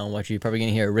Martin. You know, you're probably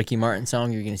gonna hear a Ricky Martin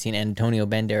song. You're gonna see an Antonio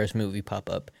Banderas movie pop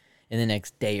up in the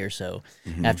next day or so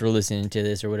after listening to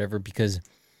this or whatever, because.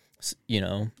 You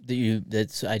know,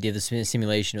 that's the idea of the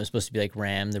simulation. It was supposed to be like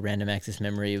RAM, the random access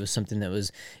memory. It was something that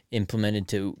was implemented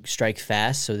to strike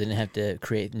fast so they didn't have to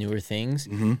create newer things.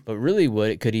 But really what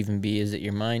it could even be is that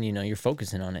your mind, you know, you're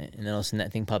focusing on it. And then all of a sudden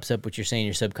that thing pops up, what you're saying,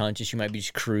 your subconscious, you might be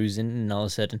just cruising, and all of a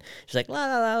sudden it's like, la,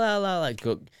 la, la, la, la, la,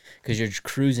 because you're just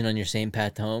cruising on your same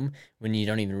path home when you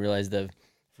don't even realize the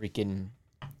freaking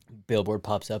billboard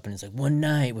pops up and it's like, one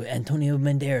night with Antonio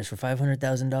Banderas for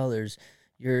 $500,000.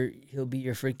 He'll be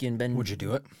your freaking Ben. Would you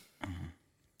do it?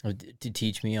 To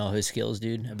teach me all his skills,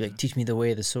 dude. I'd be like, teach me the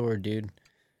way of the sword, dude.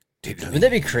 Would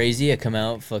that be crazy? I come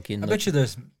out fucking. I bet you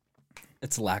there's.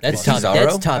 It's lackluster.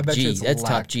 That's top G. That's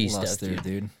top G stuff,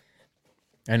 dude.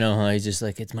 I know, huh? He's just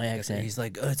like, it's my accent. He's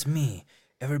like, it's me.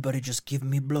 Everybody just give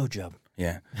me blowjob.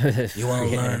 Yeah. You want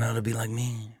to learn how to be like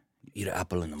me? Eat an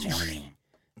apple in the morning.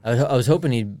 I was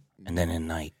hoping he'd. And then at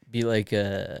night, be like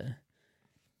and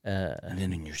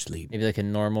then in your sleep. maybe like a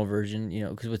normal version, you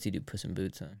know, because what's he do? Put some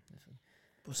boots on.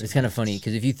 It's kind of funny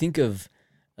because if you think of,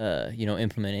 you know,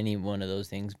 implement any one of those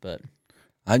things, but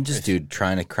I'm just, dude,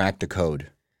 trying to crack the code.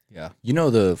 Yeah. You know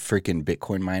the freaking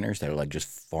Bitcoin miners that are like just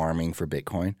farming for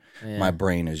Bitcoin? yeah. My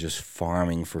brain is just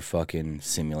farming for fucking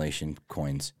simulation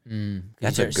coins. 'Cause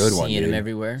That's you a start good one, seeing dude. them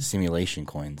everywhere. Simulation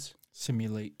coins.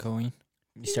 Simulate coin.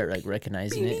 You start like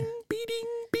recognizing it.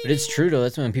 But it's true though.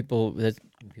 That's when people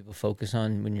focus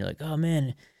on when you're like, oh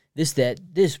man, this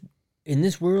in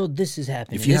this world, this is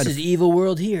happening. If you This had is evil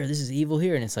world here. This is evil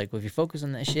here. And it's like, well, if you focus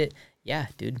on that shit, yeah,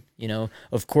 dude. You know,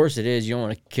 of course it is. You don't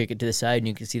want to kick it to the side and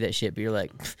you can see that shit, but you're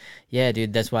like, yeah,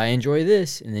 dude, that's why I enjoy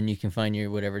this. And then you can find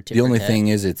your whatever tip. The only thing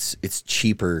is it's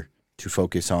cheaper to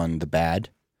focus on the bad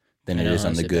than I it know, is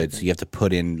on the honestly, good. but- So you have to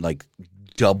put in like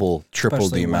double, triple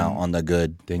Especially the amount when- on the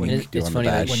good than when you it- do it's on funny,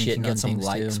 the bad. like, When you shit can on get some things,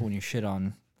 likes too. when you shit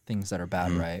on things that are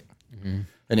bad, right?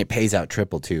 And it pays out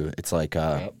triple too. It's like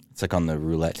it's like on the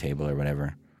roulette table or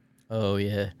whatever. Oh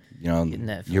yeah. You know, Getting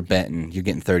that you're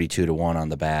getting 32 to 1 on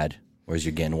the bad, whereas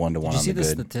you're getting 1 to 1 Did you on see the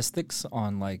the good. statistics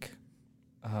on like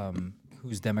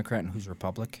who's Democrat and who's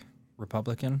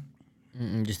Republican?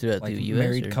 Just throughout Like the U.S.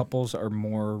 married or- couples are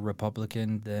more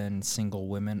Republican than single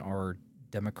women are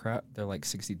Democrat. They're like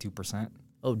 62%.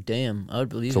 Oh damn, I would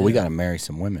believe. So it. we got to marry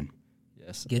some women.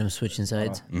 Yes. get them switching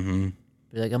sides. Mm-hmm.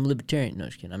 Be like, I'm a libertarian. No,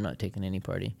 just kidding. I'm not taking any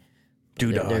party. But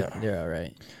Dude, they're all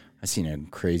right. I seen a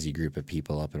crazy group of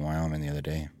people up in Wyoming the other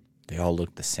day. They all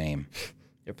looked the same.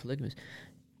 They're polygamous.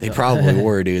 They probably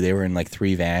were, dude. They were in like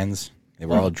 3 vans. They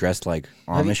were all dressed like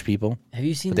Amish people, Have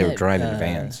you seen? but they were that, driving the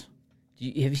vans.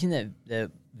 Have you seen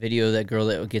that video of that girl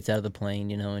that gets out of the plane,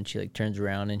 you know, and she like turns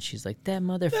around and she's like, "That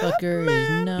motherfucker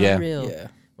is not Yeah. real," Yeah.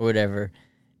 or whatever.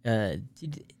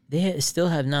 Still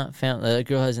have not found that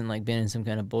girl hasn't like been in some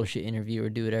kind of bullshit interview or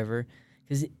do whatever.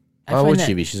 Because Why would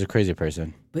she be? She's a crazy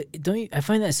person. But don't you? I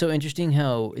find that so interesting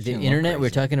how the didn't look internet. We're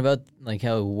crazy. talking about like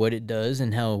how what it does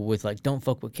and how with like don't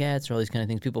fuck with cats or all these kind of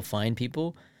things. People find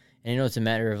people, and you know it's a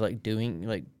matter of like doing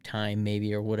like time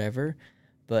maybe or whatever.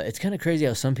 But it's kind of crazy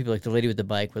how some people, like the lady with the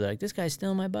bike, where they're like, "This guy's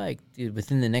stealing my bike, dude."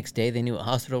 Within the next day, they knew what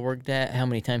hospital worked at, how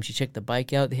many times she checked the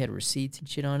bike out. They had receipts and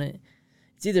shit on it.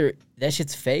 It's either that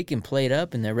shit's fake and played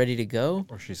up and they're ready to go,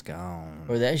 Or she's gone.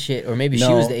 or that shit, or maybe she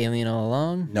No. was the alien all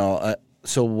along. No,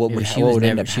 so what Maybe would, what would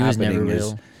end up she was never happening is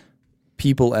real.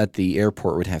 people at the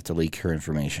airport would have to leak her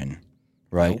information,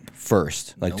 right?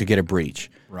 First, like to get a breach.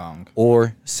 Wrong.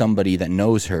 Or somebody that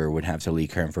knows her would have to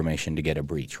leak her information to get a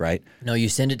breach, right? No, you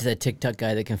send it to that TikTok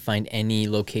guy that can find any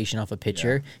location off a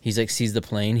picture. He's like, sees the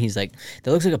plane. He's like, that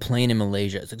looks like a plane in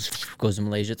Malaysia. It's like, goes to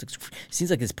Malaysia. It's like,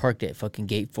 seems like it's parked at fucking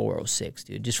gate 406,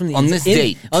 dude. Just from the On this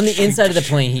date. on the inside of the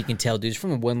plane, he can tell, dude. Just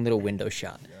from one little window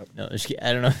shot. No, just kidding.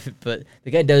 I don't know, but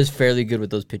the guy does fairly good with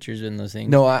those pictures and those things.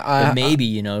 No, but maybe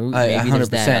you know, maybe there's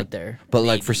that out there. But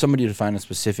like for somebody to find a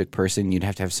specific person, you'd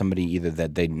have to have somebody either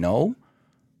that they know,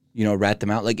 you know, rat them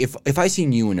out. Like if I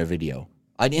seen you in a video,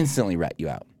 I'd instantly rat you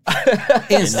out.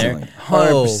 Instantly,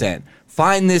 100%.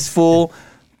 Find this fool.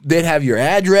 They'd have your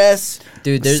address,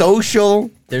 Dude, there's-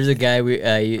 social. There's a guy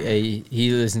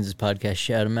he listens to this podcast.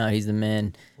 Shout him out. He's the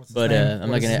man. But name? I'm What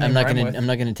not does his gonna name rhyme with? I'm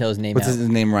not gonna tell his name What's out his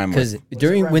name rhyme because with?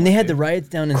 during rhyme when they with, had the dude? riots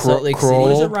down in Cro- Salt Lake Kroll? What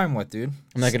does City. it rhyme with, dude?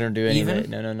 I'm not gonna do any Even? of it.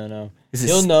 No. Is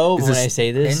this- He'll know is when this I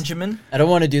say this. Benjamin? I don't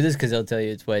want to do this because I'll tell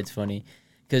you it's why it's funny.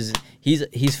 Because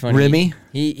he's funny. Remy?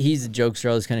 He's a jokester,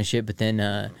 all this kind of shit. But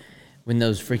then when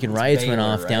those freaking riots went Baylor,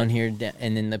 off right? down here,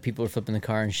 and then the people were flipping the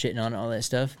car and shitting on it, all that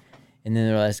stuff, and then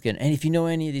they're asking, and if you know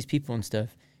any of these people and stuff,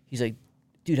 he's like,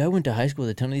 dude, I went to high school with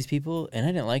a ton of these people, and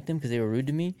I didn't like them because they were rude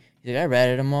to me. He's like, I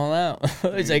ratted them all out.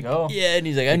 He's like, go. yeah, and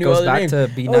he's like, I It knew goes all their back names.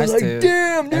 to be I was nice like, to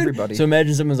damn, dude. everybody. So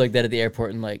imagine someone's like that at the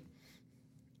airport and like,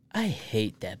 I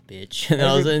hate that bitch. And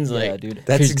all of a sudden it's Yeah, like, dude.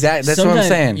 That's 'cause exact. That's what I'm sometimes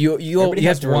saying. You Everybody have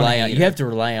has to one rely on hater. you have to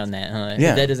rely on that, huh?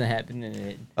 Yeah. If that doesn't happen, then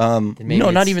it, maybe No,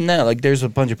 not it's- even that. Like, there's a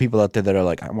bunch of people out there that are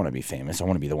like, I want to be famous. I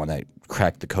want to be the one that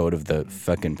cracked the code of the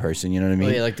fucking person. You know what I mean?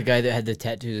 Oh yeah, like the guy that had the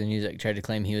tattoos and he was like tried to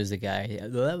claim he was the guy. Yeah,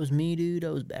 well, that was me, dude. I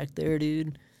was back there,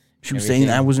 dude. She was everything. saying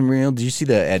that wasn't real. Did you see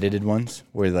the edited ones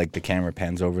where like the camera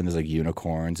pans over and there's like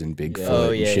unicorns and Bigfoot Oh,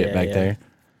 and yeah, shit yeah, back yeah. there?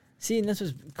 See, and that's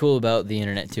what's cool about the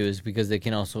internet too, is because they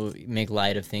can also make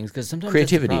light of things. Because sometimes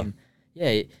Creativity. That's the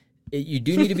problem. Yeah, you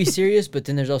do need to be serious, but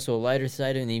then there's also a lighter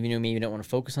side, and even though maybe you don't want to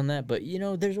focus on that, but you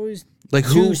know, there's always Like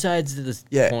two who- sides to this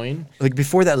Yeah. coin. Like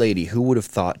before that lady, who would have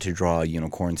thought to draw a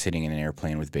unicorn sitting in an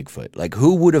airplane with Bigfoot? Like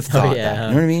who would have thought that? You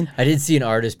know what I mean? I did see an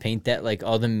artist paint that, like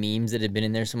all the memes that had been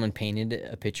in there. Someone painted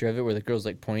a picture of it where the girl's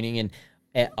like pointing and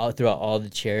throughout all the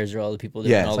chairs or all the people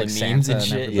doing Yeah, all it's the like memes Santa and and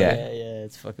shit. everybody. Yeah,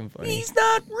 it's fucking funny. He's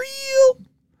not real.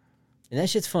 And that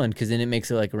shit's fun because then it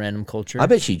makes it like a random culture. I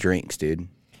bet she drinks, dude.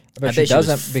 But I she bet she was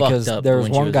doesn't because fucked up there was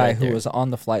when she one was guy right who there. was on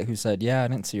the flight who said, "Yeah, I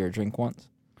didn't see her drink once."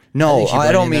 No, think she I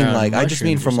went don't in there mean on like. I just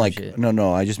mean mushrooms or from some like. shit.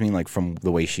 No. I just mean like from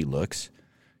the way she looks.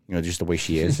 You know, just the way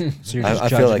she is. So you're I just feel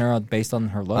judging like- her based on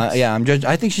her looks. Yeah, I'm judging.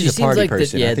 I think she's She a seems party like the-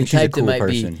 person. yeah, I think the she's a type that cool might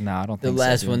be- person. No, I don't The think so,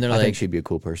 last dude. one, they're I like, think she'd be a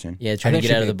cool person. yeah, I trying to think get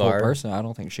she'd out of be the a cool bar. person. I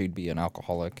don't think she'd be an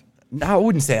alcoholic. No, I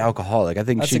wouldn't say alcoholic. I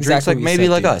think That's she exactly drinks like what you maybe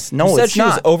said, like dude. us. No, you said it's she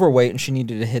not. was overweight and she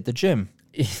needed to hit the gym.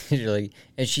 You're like,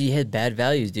 and she had bad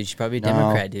values, dude. She's probably a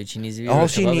Democrat, dude. She needs to be. All able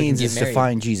to she love it and needs get is to married.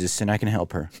 find Jesus, and I can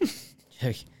help her.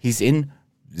 Like, He's in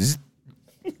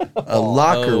a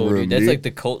locker oh, room, dude, that's dude. like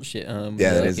the cult shit. Yeah, like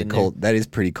that is a in there. cult. That is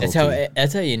pretty culty.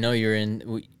 That's how you know you're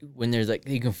in when there's like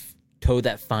you can toe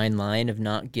that fine line of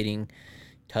not getting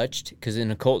touched. Because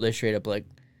in a cult, they're straight up like,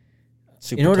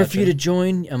 Super in order for you to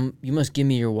touching. join, you must give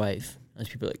me your wife.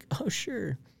 Most people are like, oh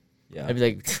sure. Yeah. I'd be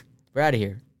like, we're out of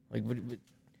here. Like, what, do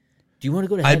you want to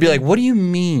go to? I'd be like, heaven? "What do you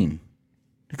mean?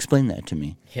 Explain that to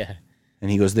me." Yeah.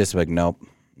 And he goes, "This." I'm like, "Nope,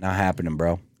 not happening,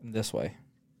 bro." This way.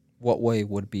 What way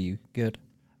would be good?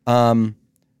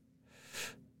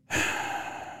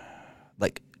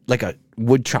 Like a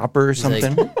wood chopper or He's like,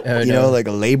 something. oh, You no. know, like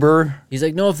a laborer. He's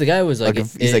like, no. If the guy was like, Like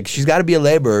if, he's like, she's got to be a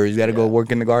laborer. He's got to go work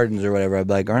in the gardens or whatever. I'd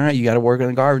be like, all right, you got to work in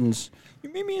the gardens.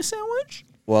 You made me a sandwich?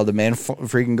 Well, the man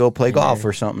freaking go play golf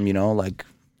or something. You know, like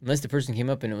unless the person came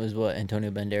up and it was what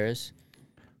Antonio Banderas.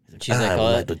 She's I like, would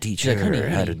oh, like to teach she's like, her honey,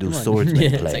 how to do come on." swordsman Yeah,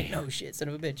 play. It's like, no shit, son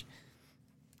of a bitch.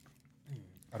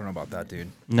 I don't know about that, dude.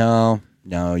 No,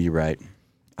 you're right.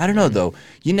 I don't know though.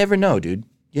 You never know, dude.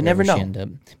 You never Wherever she know. end up.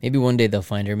 Maybe one day they'll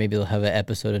find her. Maybe they'll have an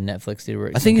episode of Netflix where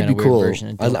it's I think some it'd be kind of cool. weird version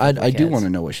of Dope I Like do Cats want to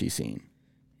know what she's seen.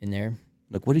 in there.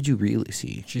 Like, what did you really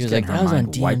see? She's was getting like, her I was on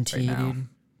mind wiped DMT, right now dude.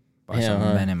 by Yeah, some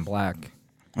huh? men in black.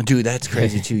 Dude, that's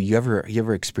crazy too. You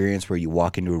ever experience where you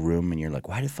walk into a room and you're like,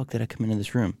 why the fuck did I come into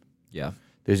this room? Yeah.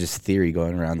 There's this theory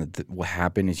going around that what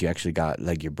happened is you actually got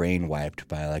like your brain wiped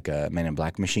by like a Men in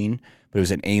Black machine, but it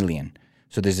was an alien.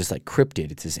 So there's this like cryptid.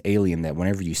 It's this alien that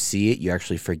whenever you see it, you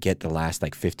actually forget the last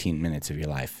like 15 minutes of your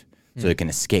life. So it can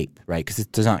escape, right? Because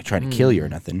it does not try to kill you or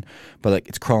nothing. But like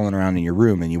it's crawling around in your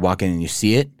room and you walk in and you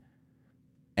see it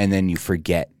and then you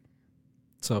forget.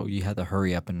 So you had to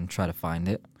hurry up and try to find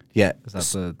it. Yeah. Is that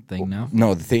the thing now?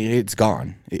 No, the thing, it's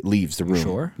gone. It leaves the room.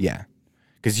 sure? Yeah.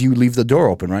 Because you leave the door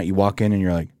open, right? You walk in and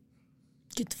you're like,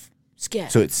 Get the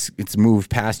scat. so it's moved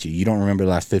past you. You don't remember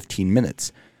the last 15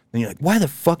 minutes. Then you're like, why the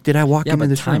fuck did I walk Yeah, into but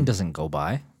this time room? doesn't go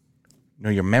by. No,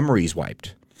 your memory's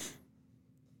wiped.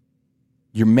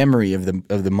 Your memory of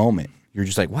the moment. You're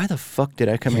just like, why the fuck did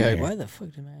I come You're in like, here? why the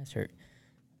fuck did my ass hurt?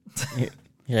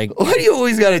 You're like, Why do you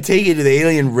always got to take it to the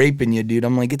alien raping you, dude?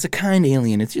 I'm like, it's a kind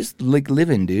alien. It's just like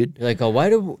living, dude. you're like, oh,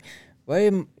 why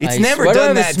am It's I, never why do I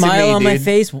done have that a to smile me, on my dude.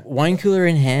 face, wine cooler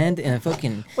in hand, and a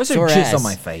fucking What's sore there jizz ass? on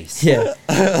my face? Yeah,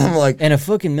 I'm like, and a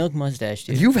fucking milk mustache,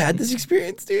 dude. you've had this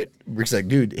experience, dude? Rick's like,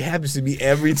 dude, it happens to me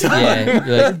every time. Yeah,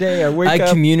 you're like, Day I wake I up.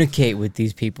 communicate with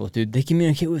these people, dude. They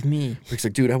communicate with me. Rick's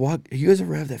like, dude, you guys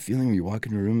ever have that feeling where you walk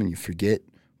in a room and you forget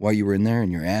why you were in there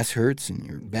and your ass hurts and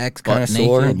your back's kind of Butt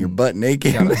sore naked and your butt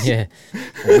naked? Yeah,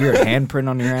 A weird handprint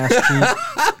on your ass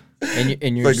cheek.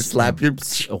 and you're like slap your...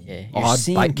 yeah, you're Odd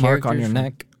seeing bite mark on characters your from-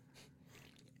 neck.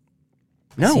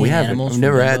 No, we seeing haven't. animals I've from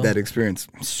never had Dumbo. that experience.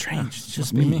 It's strange. It's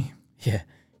just Be me. me. Yeah,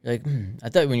 you're like I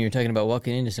thought when you were talking about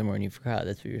walking into somewhere and you forgot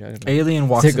that's what you were talking about. Alien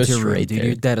walks It goes into your room, straight dude. there.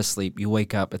 You're dead asleep. You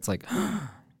wake up. It's like,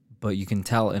 but you can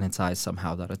tell in its eyes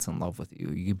somehow that it's in love with you.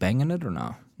 You banging it or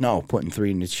no? No, putting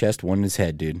 3 in his chest, 1 in his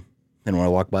head, dude. Then when I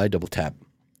walk by, double tap.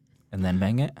 And then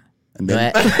bang it? And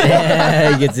then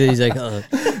Yeah, he gets it. He's like, oh.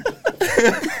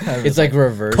 It's like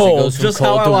reverse. Cold, It goes from just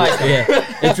cold how to I like warm.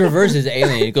 Yeah, it's reverse as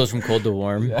alien. It goes from cold to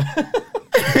warm.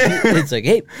 It's like,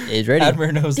 hey, it's ready.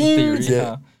 Admiral knows the Ding. theory. Yeah.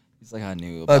 Huh? He's like, I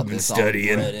knew about I've been this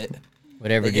studying. on Reddit.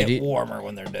 Whatever, They dude. get warmer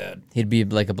when they're dead. He'd be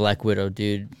like a Black Widow,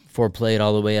 dude. Foreplay it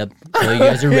all the way up until you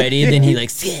guys are ready. And then he like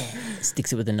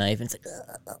sticks it with a knife and it's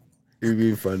like, it'd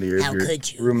be funnier if How your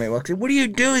could you? roommate walks in. What are you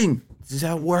doing? This is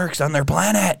how it works on their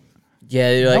planet.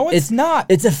 yeah, you're like, No, it's not.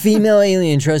 It's a female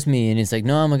alien, trust me. And it's like,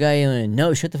 no, I'm a guy alien.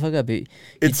 No, shut the fuck up. You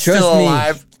It's trust still me.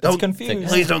 alive. Don't confused.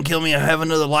 Please don't kill me. I have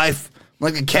another life.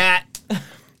 I'm like a cat.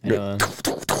 I know.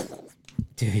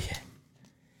 Dude, yeah.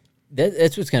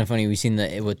 That's what's kind of funny. We've seen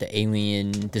with the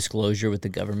alien disclosure with the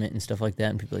government and stuff like that,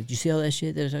 and people are like, "Do you see all that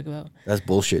shit that I talk about?" That's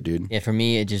bullshit, dude. Yeah, for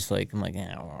me, it just like I'm like,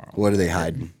 What are they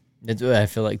hiding? that's what I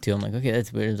feel like too. I'm like, okay,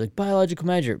 that's weird. It's like biological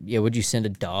magic. Yeah, would you send a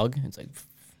dog? It's like,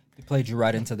 They played you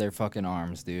right into their fucking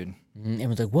arms, dude.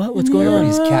 everyone's like, what? What's going on?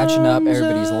 Everybody's catching up.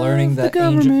 Everybody's learning that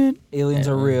aliens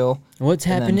are real. What's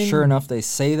And happening? then sure enough, they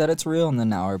say that it's real, and then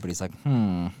now everybody's like,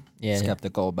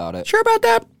 skeptical about it. Sure about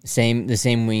that? The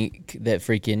same week that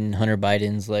freaking Hunter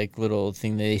Biden's like little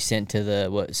thing that they sent to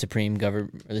the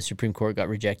Supreme Court got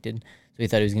rejected. So he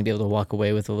thought he was gonna be able to walk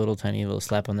away with a little tiny little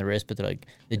slap on the wrist, but they're like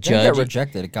the judge got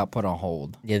rejected. It got put on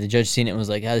hold. Yeah, the judge seen it and was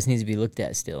like, this needs to be looked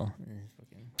at still.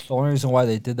 The only reason why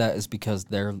they did that is because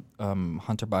their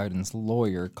Hunter Biden's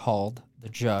lawyer called the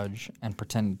judge and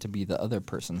pretended to be the other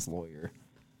person's lawyer.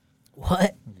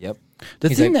 What? Yep. The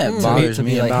He's thing like, that bothers To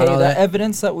me be like, about hey, all that that,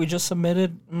 evidence that we just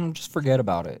submitted, just forget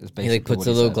about it. Is basically He like puts what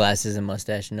the he little said. glasses and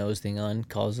mustache nose thing on,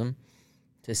 calls him,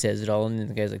 just says it all, and then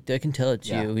the guy's like, I can tell it's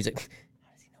Yeah. you. He's like,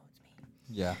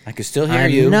 Yeah. I can still hear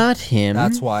I'm you. not him.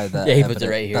 That's why that. Yeah, he puts it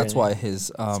right here. That's why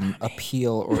his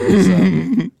appeal or his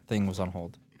thing was on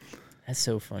hold, That's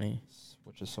so funny.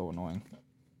 which is so annoying.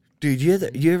 Dude,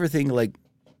 you ever think like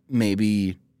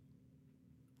maybe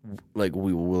like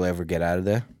we will ever get out of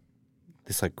there?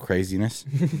 This like craziness?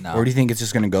 No, Or do you think it's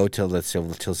just gonna go till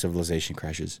civilization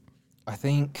crashes? I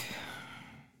think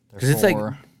Because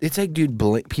it's like, dude,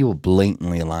 people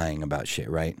blatantly lying about shit,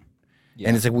 right? Yeah.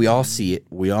 And it's like we all see it,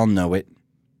 we all know it,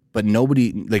 but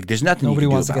nobody like there's nothing. Nobody you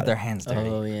can wants do to about get their it. hands dirty.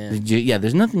 Oh yeah. Yeah,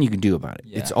 there's nothing you can do about it.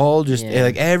 Yeah. It's all just Yeah.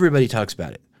 like everybody talks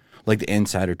about it, like the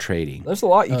insider trading, There's a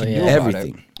lot you can yeah. do about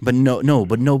everything. it. But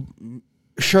no.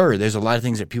 Sure, there's a lot of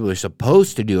things that people are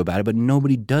supposed to do about it, but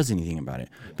nobody does anything about it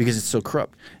because it's so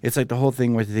corrupt. It's like the whole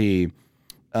thing with the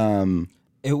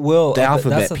It will. The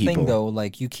alphabet That's the people. thing, though.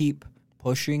 Like you keep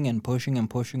pushing and pushing and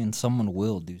pushing, and someone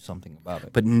will do something about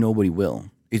it. but nobody will.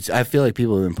 I feel like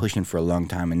people have been pushing for a long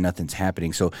time and nothing's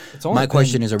happening. So It's only my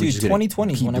question been- is, are we dude, just going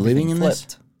 2020 to keep when living everything in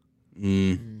flipped.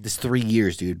 this? This 3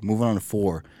 years, dude. Moving on to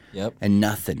 4. Yep. And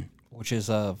nothing. Which is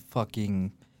a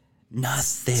fucking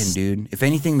Nothing, dude. If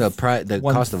anything, the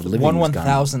cost of living one has gone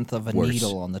thousandth of a worse.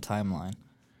 needle on the timeline.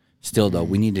 Still, though,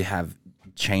 we need to have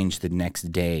change the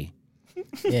next day.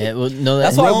 Yeah. Well, no,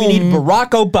 That's why we need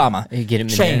Barack Obama. You get him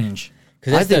in Change.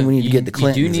 Because I think we need to get the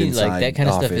Clintons You do need inside like that kind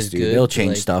of office, stuff is dude. good. They'll to, change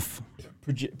like, stuff.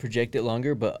 project it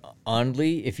longer, but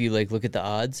honestly, if you like look at the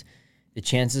odds, the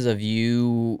chances of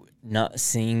you not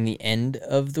seeing the end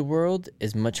of the world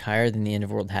is much higher than the end of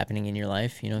the world happening in your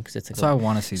life. You know, because it's like That's why I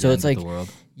want to see so the it's end like of the world.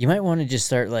 you might want to just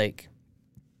start like,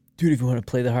 dude, if you want to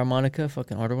play the harmonica,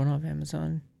 fucking order one off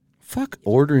Amazon. Fuck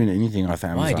ordering anything off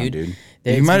Amazon, Why, dude? dude.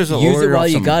 It's- You might as well use order it while off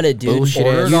you some got it, dude. bullshit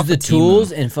Order it Use off the of Temu.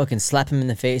 tools and fucking slap him in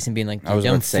the face and being like, I was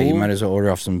dumb about to say, you fool. might as well order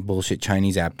off some bullshit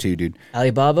Chinese app too, dude.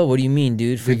 Alibaba, what do you mean,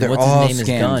 dude? Dude, Freaking they're what's all his name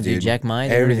scams, is gone, dude. dude. Jack Ma, they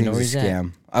don't even know Everything's where a he's at.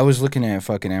 scam. I was looking at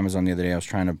fucking Amazon the other day. I was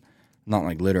trying to, not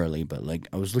like literally, but like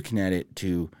I was looking at it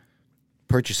to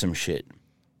purchase some shit.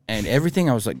 And everything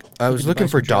I was looking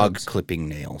for some dog drugs. clipping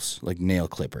nails, like nail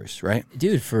clippers, right?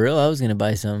 Dude, for real, I was gonna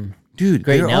buy some. Dude,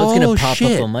 Great, they're now it's gonna all pop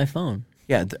shit. up on my phone.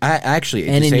 Yeah, I actually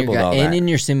And in, disabled all that. and in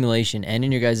your simulation, and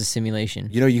in your guys' simulation.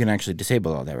 You know you can actually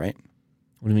disable all that, right?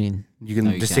 What do you mean? You can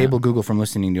No, you disable can't. Google from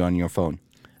listening to you on your phone.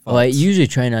 Oh, I usually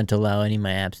try not to allow any of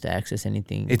my apps to access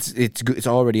anything. It's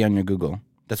already on your Google.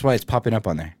 That's why it's popping up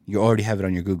on there. You already have it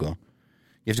on your Google.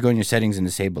 You have to go in your settings and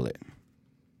disable it.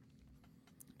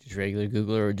 just regular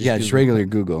Google or just Just Google? regular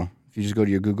Google. If you just go to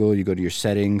your Google, you go to your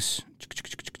settings.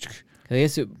 'Cause I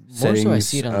guess more so I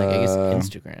see it on like I guess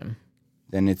Instagram.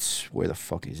 Then it's where the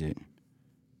fuck is it?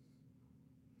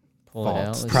 Pull it out.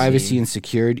 Faults. let's Privacy see. and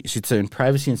security. So it's in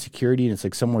privacy and security, and it's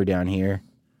like somewhere down here.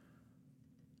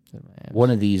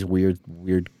 One of these weird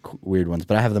ones,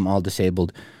 but I have them all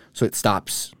disabled, so it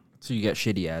stops. So you get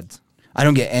shitty ads. I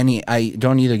don't get any. I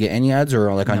don't either get any ads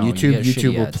or like on No, you YouTube. get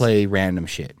YouTube shitty will ads. play random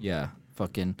shit. Yeah.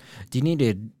 Fucking. Do you need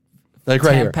a Like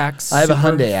right here. Tampax I have a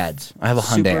super- Hyundai ads. I have a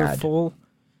Hyundai super ad. full?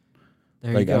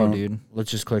 There Like, you I go, don't- dude.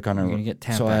 Let's just click on You're it. gonna get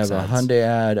So I have Tampax a ads. Hyundai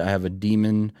ad. I have a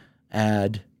demon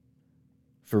ad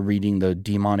for reading the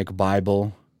demonic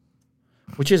Bible,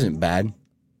 which isn't bad.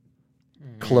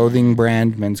 Clothing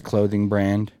brand, men's clothing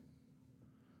brand.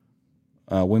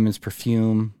 Women's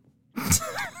perfume.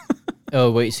 Oh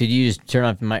wait, so do you just turn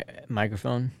off the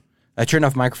microphone? I turned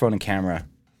off microphone and camera.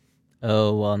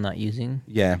 Oh, while not using.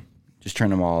 Yeah, just turn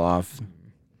them all off.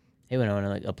 Hey, when I want to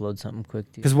like upload something quick,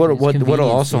 dude. Because It's what'll convenient,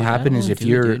 also dude. I happen don't is wanna if do it,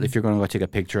 you're dude. if you're going to go take a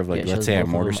picture of like Yeah, it let's shows say a both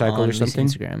of them motorcycle on or this something.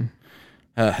 Instagram.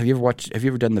 Have you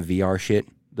ever done the VR shit,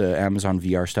 the Amazon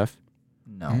VR stuff,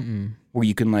 No. where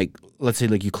you can like let's say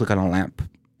like you click on a lamp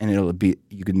and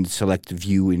you can select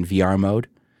view in VR mode.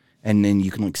 And then you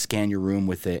can like scan your room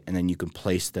with it, and then you can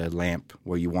place the lamp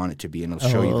where you want it to be, and it'll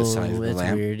show you the size of the that's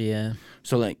lamp. weird, yeah.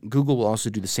 So like Google will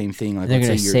also do the same thing. Like They're let's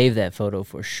gonna say you're, save that photo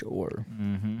for sure.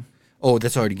 oh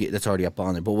that's already up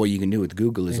on it. But what you can do with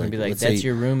Google is They're like, gonna be like, let's "That's say,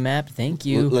 your room map. Thank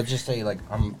you." Let's just say like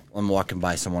I'm walking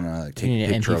by someone and I like, You take need a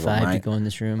an picture of them, MP5 right? to go in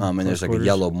this room. And there's like a Close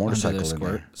yellow quarters. motorcycle in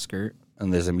there. Skirt.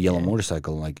 and there's a yellow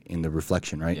motorcycle like in the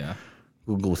reflection, right? Yeah.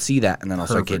 Google will see that, and then I'll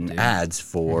start Pervert, getting dude. ads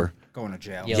for Going to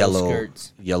jail. Yellow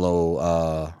skirts.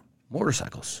 yellow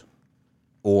motorcycles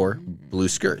or blue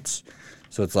skirts.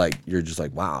 So it's like you're just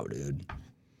like, wow, dude.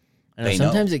 I know, They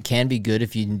sometimes know. it can be good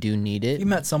if you do need If it. you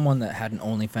met someone that had an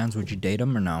OnlyFans, would you date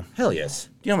them or no? Hell yes.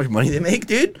 Do you know how much money they make,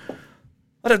 dude?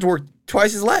 I'd have to work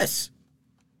twice as less.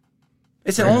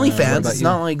 It's an What OnlyFans. about It's you?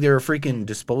 not like they're a freaking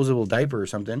disposable diaper or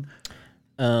something.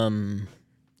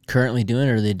 Currently doing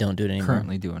it, or they don't do it anymore.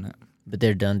 Currently doing it. But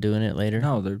they're done doing it later.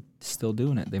 No, they're still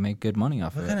doing it. They make good money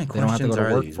off What of kind it. of They don't have to questions go to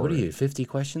are work these? for What are it. you, 50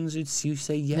 questions? You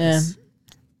say yes.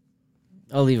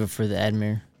 I'll leave it for the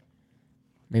admirer.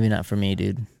 Maybe not for me,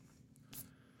 dude.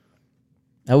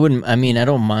 I wouldn't. I mean, I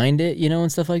don't mind it,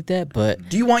 and stuff like that. But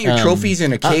Do you want your trophies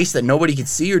in a case that nobody can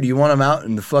see, or do you want them out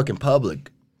in the fucking public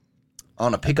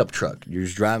on a pickup truck? You're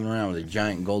just driving around with a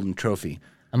giant golden trophy.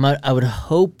 I would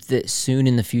hope that soon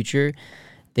in the future,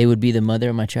 they would be the mother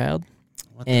of my child,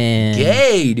 and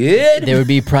Gay, dude. there would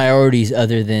be priorities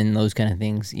other than those kind of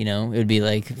things. It would be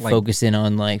like focusing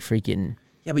on like freaking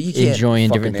Yeah, but you can't enjoying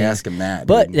fucking different things. ask them that.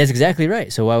 But dude. that's exactly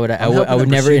right. So why would I? I helping would them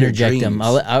never pursue their interject them.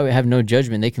 dreams. I would have no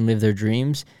judgment. They can live their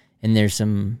dreams, and there's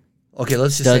some Okay,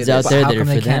 let's just say studs out this. there How that are come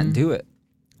for they can't them. do it?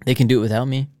 They can do it without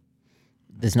me.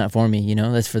 That's not for me.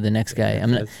 That's for the next guy.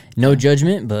 I'm not no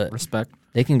judgment, but Respect.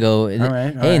 they can go. All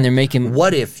right, hey, and they're making.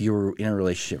 What if you were in a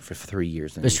relationship for 3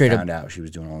 years and But you straight up- found out she was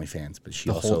doing OnlyFans, but she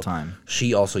The also whole time.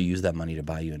 she also used that money to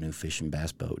buy you a new fish and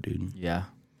bass boat, dude. Yeah.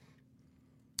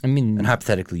 I mean, And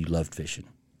hypothetically, you loved fishing.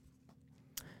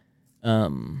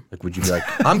 um, Like, would you be like,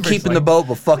 I'm keeping the boat,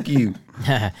 but fuck you.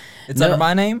 It's No, under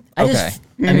my name? I Okay. just.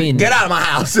 I mean, Get out of my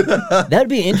house. that'd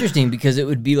be interesting because it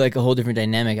would be like a whole different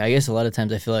dynamic. I guess a lot of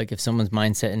times I feel like if someone's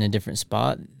mindset in a different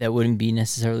spot, that wouldn't be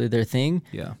necessarily their thing.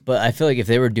 Yeah. But I feel like if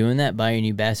they were doing that, buying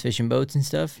new bass fishing boats and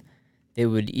stuff, they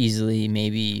would easily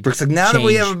maybe. Brooks like, now that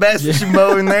we change. have a bass fishing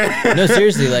boat in there. No,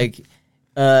 seriously, like,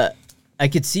 I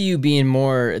could see you being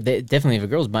more. Definitely, if a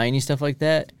girl's buying you stuff like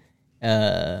that,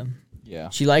 Yeah.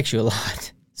 she likes you a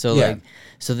lot. So Yeah.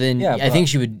 so then Yeah, I think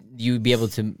but- you would be able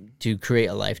to create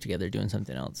a life together doing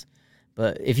something else.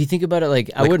 But if you think about it,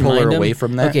 like I Like, wouldn't pull her mind them. away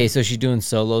from that? Okay, so she's doing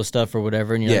solo stuff or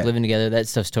whatever, and you're Yeah. like living together. That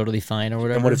stuff's totally fine or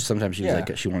whatever. And what if sometimes she was Yeah.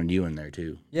 like, she wanted you in there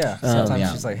too? Yeah. Sometimes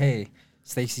yeah. she's like, hey,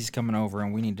 Stacy's coming over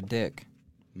and we need a dick.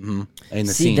 In the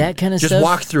See, scene. that kinda just stuff?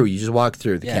 walk through. You just walk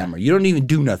through the Yeah. camera. You don't even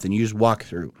do nothing. You just walk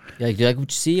through. You're like, do you like what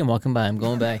you see? I'm walking by. I'm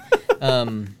going by.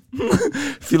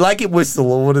 If you like it,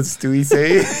 whistle. What does Stewie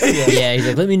say? Yeah, he's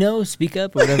like, let me know, speak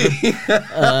up or whatever.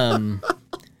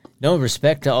 No,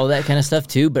 respect to all that kind of stuff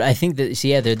too. But I think that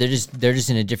they're just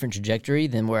in a different trajectory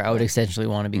than where I would essentially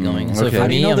want to be going. And so okay. for How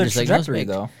do you me, know I'm their just like, no, trajectory, speak.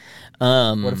 though?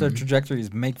 What if their trajectory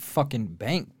is make fucking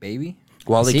bank, baby?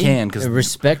 Well, they See? can because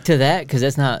Respect to that, because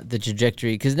that's not the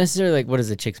trajectory. Because necessarily, like, what does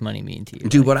a chick's money mean to you?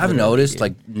 dude, Like, what I've literally, noticed, dude.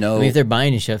 like no, I mean, if they're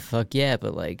buying you stuff, fuck yeah.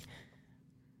 But like,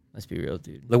 let's be real,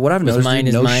 dude. like what I've What's noticed, mine dude,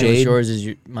 is no mine. What's shade, yours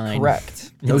is mine.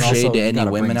 Correct. no And also, shade to you any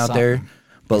gotta women bring out there. something.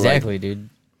 But Exactly, dude.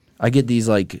 I get these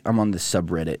like I'm on this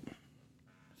subreddit.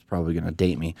 It's probably gonna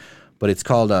date me, but it's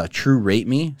called True Rate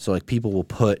Me. So like people will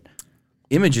put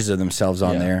images of themselves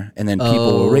on Yeah. there, and then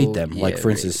people will rate them. yeah, Like for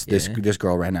rate, instance, yeah. this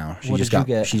girl right now, she What just did you got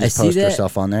get? she I just see posted that.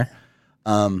 herself on there,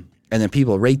 and then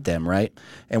people rate them, right?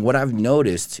 And what I've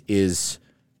noticed is,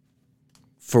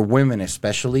 for women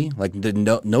especially, like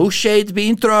no shades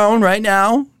being thrown right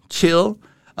now, chill.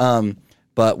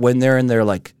 But when they're in their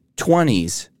like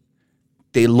 20s,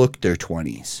 they look their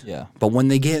 20s. Yeah. But when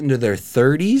they get into their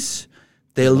 30s,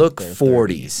 they look their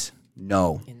 40s.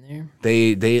 No. In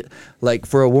there. They like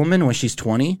for a woman when she's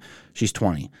 20, she's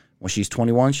 20. When she's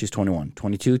 21, she's 21.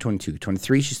 22, 22.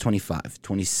 23, she's 25.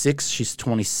 26, she's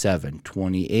 27.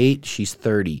 28, she's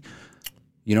 30.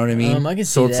 You know what I mean? I can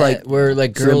so see it's that, like where,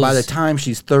 like, so then by the girls- time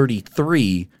she's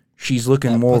 33, she's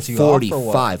looking That more puts you off or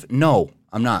what? 45. No,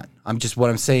 I'm not. I'm just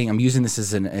what I'm saying. I'm using this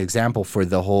as an example for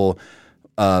the whole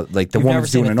like the You've never woman's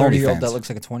seen doing a an 30-year-old OnlyFans. that looks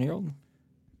like a 20-year-old?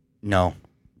 No.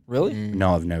 Really?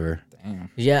 No, I've never. Damn.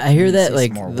 Yeah, I hear You that see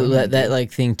like some more the, women, that dude.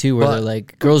 like thing too, where But- they're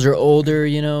like girls are older,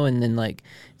 and then like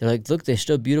they're like, look, they're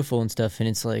still beautiful and stuff, and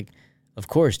it's like, of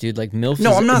course, dude, like MILF.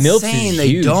 No, I'm not MILF saying is they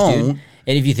huge, don't. dude.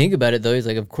 And if you think about it, though, it's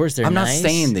like, of course they're. I'm not nice.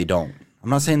 saying they don't.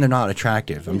 I'm not saying they're not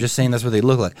attractive. I'm just saying that's what they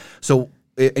look like. So,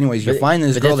 anyways, you're But- finding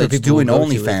this but girl that's where that's people doing will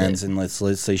go to with OnlyFans, it. and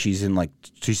let's say she's in like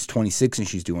she's 26 and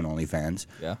she's doing OnlyFans.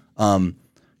 Yeah.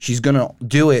 She's gonna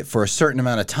do it for a certain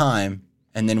amount of time,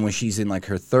 and then when she's in like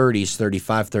her 30s,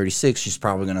 35, 36, she's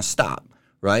probably gonna stop,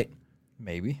 right?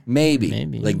 Maybe. Maybe.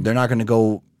 Maybe. Like they're not gonna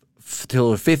go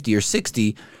till 50 or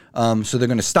 60. So they're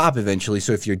gonna stop eventually.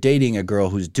 So if you're dating a girl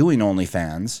who's doing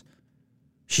OnlyFans,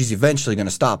 she's eventually going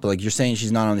to stop. But like you're saying,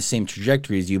 she's not on the same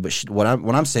trajectory as you. But what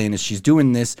I'm saying is she's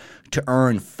doing this to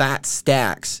earn fat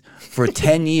stacks for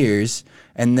 10 years.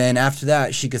 And then after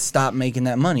that, she could stop making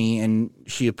that money and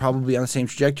she'd probably be on the same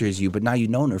trajectory as you. But now you've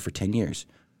known her for 10 years.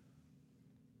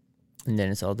 And then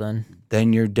it's all done.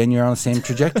 Then you're on the same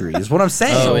trajectory. Is what I'm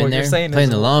saying. Oh, in what there, you're saying playing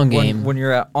is the long game. When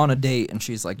you're on a date and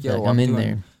she's like, "Yo, Like, I'm I'm in doing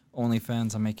there.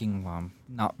 OnlyFans. I'm making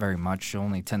not very much,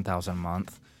 only 10,000 a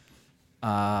month.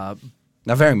 Not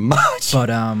very much. But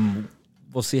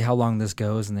we'll see how long this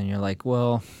goes." And then you're like,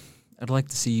 "Well, I'd like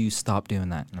to see you stop doing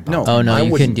that." in about No. 10 Oh no, I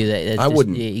you wouldn't. couldn't do that. That's I just-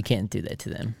 wouldn't. Yeah, you can't do that to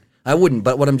them. I wouldn't.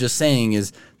 But what I'm just saying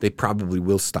is they probably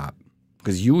will stop.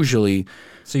 Because usually...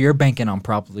 So you're banking on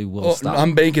probably will stop.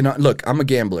 I'm banking on... Look, I'm a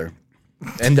gambler.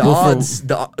 And the odds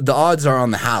the odds are on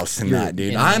the house in that,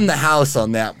 dude. I'm the house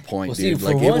on that point, Well, see, dude.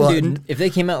 for Like, one, it dude, if they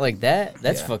came out like that,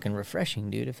 that's Yeah. fucking refreshing,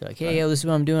 dude. If they're like, hey, yo, this is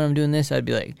what I'm doing this, I'd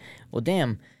be like, well,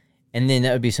 damn. And then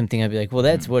that would be something I'd be like, well,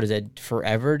 that's, what is that,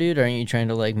 forever, dude? Aren't you trying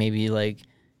to, like, maybe, like,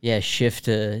 yeah, shift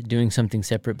to doing something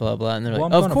separate, blah, blah. And they're well,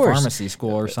 like, I'm of going course. to pharmacy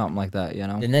school or something like that, you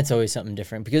know? Then that's always something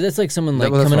different. Because that's like someone, Yeah,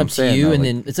 like, well, that's coming what up I'm to saying, you, though, and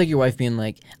like- then it's like your wife being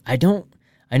like, I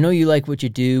know you like what you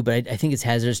do, but I think it's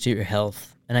hazardous to your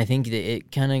health. And I think that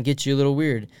it kind of gets you a little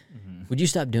weird. Would you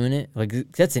stop doing it? Like,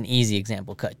 that's an easy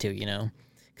example cut too, you know?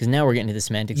 Because now we're getting to the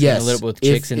semantics Yes. a little bit with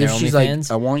chicks and their she's like,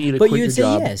 OnlyFans. I want you to But quit you your would say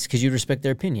job. yes, because you'd respect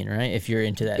their opinion, right? If you're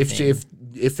into that If thing.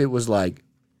 if it was like,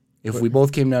 if we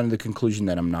both came down to the conclusion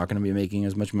that I'm not going to be making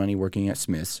as much money working at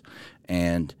Smith's,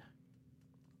 and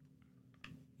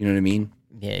you know what I mean?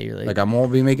 Yeah, you're like, Like I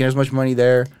won't be making as much money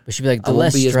there, but she'd be like, I the won't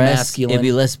less be as stress, masculine. it'd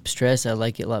be less stress. I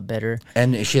like it a lot better.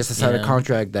 and she has to sign You a know?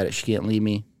 contract that she can't leave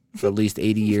me for at least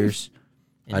 80 years.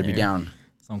 In I'd be there. down.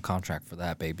 Some contract for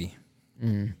that, baby.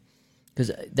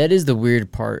 Because that is the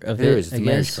weird part of There it, is. It's I a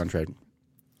marriage guess. contract.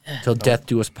 Till death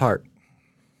do us part.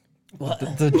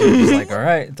 The dude is like, all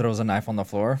right, throws a knife on the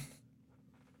floor.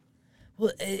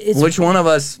 Well, it's Which one of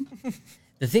us?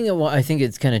 the thing that I think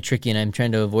it's kind of tricky, and I'm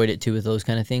trying to avoid it too with those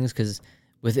kind of things, because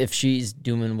with if she's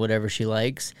doing whatever she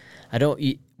likes,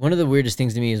 one of the weirdest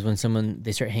things to me is when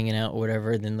they start hanging out or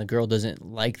whatever, then the girl doesn't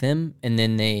like them, and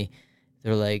then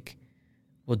they're like,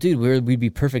 well, dude, we'd be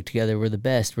perfect together. We're the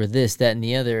best. We're this, that, and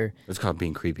the other. It's called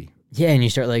being creepy. Yeah, and you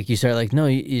start like, no,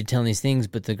 you're telling these things,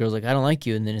 but the girl's like, I don't like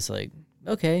you, and then it's like,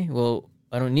 okay, well,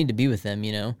 I don't need to be with them,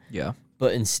 you know. Yeah.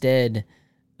 But instead,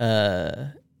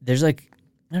 there's like,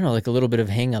 I don't know, like a little bit of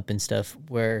hang up and stuff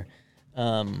where,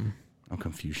 I'm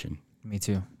confusion. Me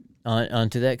too.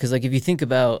 onto that, because like if you think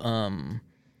about,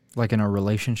 Like in a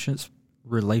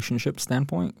relationship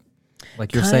standpoint?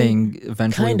 Like you're Kind- saying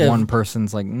eventually kind of. one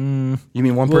person's like, You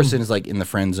mean one person is like in the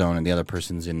friend zone and the other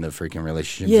person's in the freaking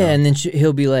relationship yeah, zone? and then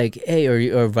he'll be like, hey,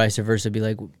 or vice versa, be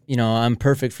like, you know, I'm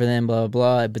perfect for them, blah, blah,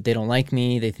 blah, but they don't like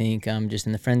me. They think I'm just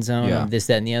in the friend zone, Yeah. I'm this,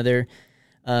 that, and the other.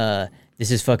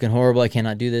 This is fucking horrible. I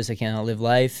cannot do this. I cannot live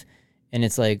life. And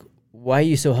it's like, why are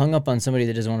you so hung up on somebody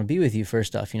that doesn't want to be with you,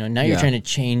 first off? You know, now you're Yeah. trying to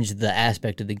change the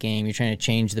aspect of the game. You're trying to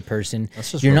change the person.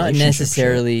 That's just You're not relationship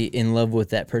necessarily in love with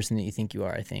that person that you think you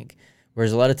are, I think.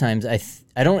 Whereas a lot of times, I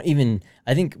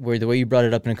think where the way you brought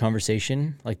it up in a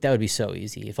conversation, like that would be so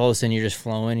easy. If all of a sudden you're just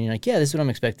flowing and you're like, yeah, this is what I'm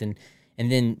expecting.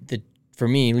 And then for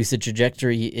me, at least the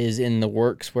trajectory is in the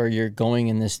works where you're going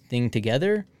in this thing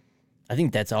together. I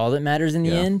think that's all that matters in the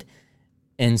Yeah. end.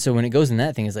 And so when it goes in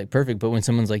that thing, it's like perfect. But when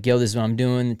someone's like, yo, this is what I'm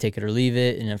doing, take it or leave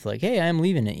it. And if like, hey, I'm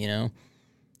leaving it, you know,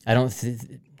 I don't,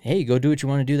 hey, go do what you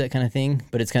want to do, that kind of thing.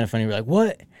 But it's kind of funny. We're like,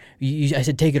 what? I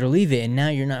said take it or leave it. And now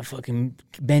you're not fucking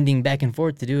bending back and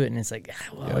forth to do it. And it's like,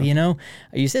 well, you know,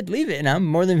 you said leave it. And I'm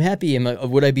more than happy.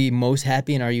 Would I be most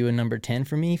happy? And are you a number 10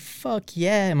 for me? Fuck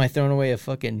yeah. Am I throwing away a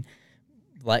fucking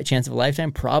chance of a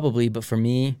lifetime? Probably. But for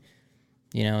me,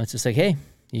 you know, it's just like, hey,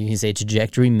 you can say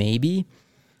trajectory maybe.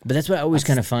 But that's what I always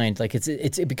kind of find. Like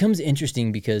it becomes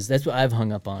interesting because that's what I've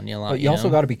hung up on a lot. but you also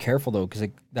got to be careful though, because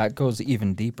that goes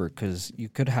even deeper. Because you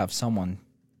could have someone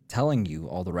telling you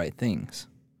all the right things.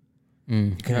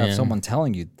 You could have someone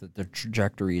telling you that the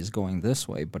trajectory is going this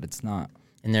way, but it's not.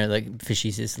 And they're like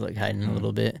facetious, like hiding a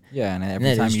little bit. Yeah, and every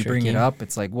that time is you bring it tricky. up,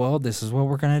 it's like, well, this is what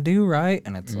we're gonna do, right?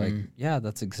 And it's like, yeah,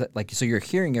 that's like, so you're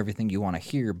hearing everything you want to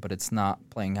hear, but it's not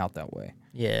playing out that way.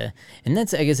 Yeah. And I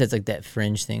guess that's like that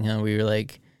fringe thing, huh? Where you're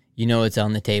like, you know, it's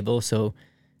on the table. So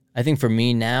I think for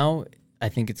me now, I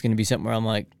think it's going to be something where I'm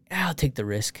like, I'll take the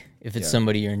risk if it's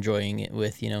somebody you're enjoying it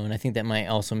with, you know? And I think that might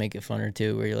also make it funner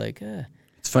too, where you're like,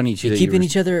 It's funny too. you're that keeping you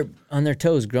each other on their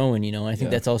toes growing, you know? And I think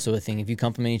Yeah. that's also a thing. If you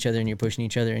compliment each other and you're pushing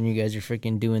each other and you guys are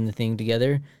freaking doing the thing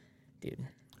together, dude.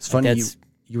 It's funny that's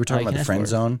you were talking all you about can the ask friend for.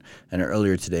 zone, and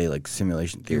earlier today, like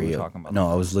simulation theory. talking about No,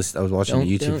 I was watching a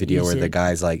YouTube don't video you where the said-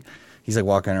 guy's like, he's like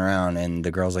walking around, and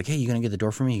the girl's like, "Hey, you gonna get the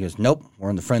door for me?" He goes, "Nope, we're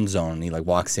in the friend zone." And he like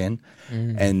walks in,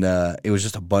 and it was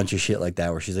just a bunch of shit like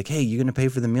that where she's like, "Hey, you gonna pay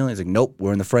for the meal?" And he's like, "Nope,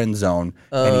 we're in the friend zone."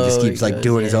 And he just keeps like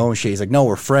doing his own shit. He's like, "No,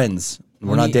 we're friends.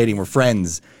 We're not dating. We're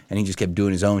friends." And he just kept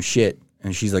doing his own shit.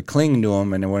 And she's like clinging to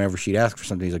him, and then whenever she'd ask for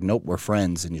something, he's like, "Nope, we're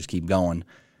friends," and just keep going.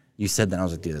 You said that, and I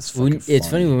was like, "Dude, that's fucking It's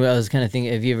funny when I was kind of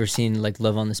thinking. Have you ever seen like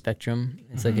Love on the Spectrum?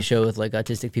 It's like a show with like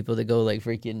autistic people that go like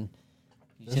freaking.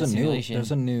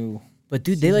 There's a new. But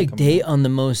dude, they like date on the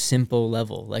most simple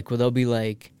level. Like where they'll be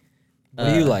like,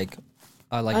 What do you like?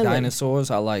 I like dinosaurs.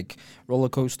 I like roller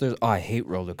coasters. Oh, I hate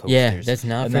roller coasters. Yeah, that's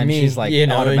not and for then me. She's like you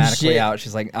know, automatically out.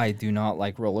 She's like, I do not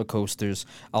like roller coasters.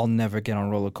 I'll never get on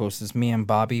roller coasters. Me and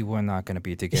Bobby, we're not gonna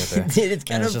be together. Dude, it's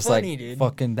kind of just funny, like dude.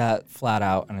 fucking that flat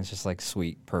out, and it's just like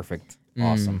sweet, perfect.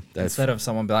 Awesome. Instead of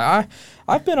someone be like,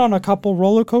 I've been on a couple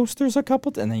roller coasters, and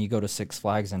then you go to Six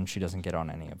Flags and she doesn't get on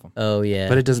any of them. Oh yeah,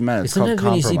 but it doesn't matter. It's sometimes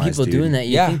when you see people doing that,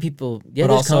 you think people,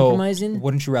 there's compromising.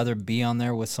 Wouldn't you rather be on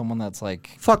there with someone that's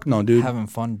like, fuck no, dude, having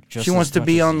fun? Just she wants to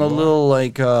be on the little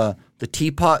like the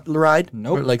teapot ride.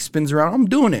 Nope, where it, like spins around. I'm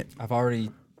doing it. I've already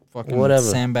fucking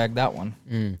sandbagged that one.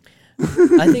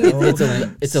 I think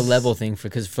it's a level thing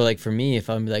because for me, if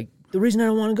I'm like the reason I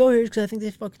don't want to go here is because I think they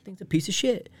fucking think it's a piece of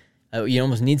shit. You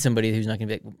almost need somebody who's not going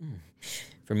to be like,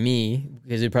 for me,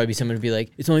 because it'd probably be someone to be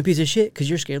like, it's only a piece of shit because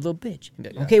you're a scared little bitch. And be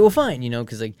like, okay, well, fine,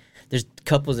 because like there's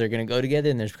couples that are going to go together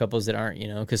and there's couples that aren't,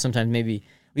 because sometimes maybe,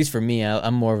 at least for me,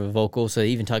 I'm more of a vocal. So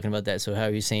even talking about that, so how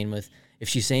are you saying with, if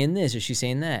she's saying this or she's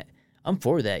saying that, I'm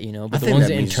for that, but the ones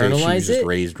that internalize it,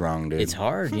 raised wrong, dude. It's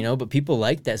hard, but people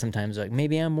like that sometimes. Like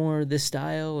maybe I'm more this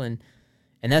style, and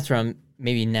that's where I'm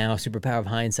maybe now superpower of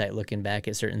hindsight looking back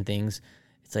at certain things.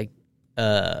 It's like,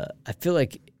 I feel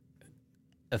like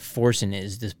forcing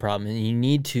is this problem, and you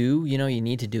need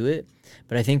to do it.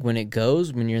 But I think when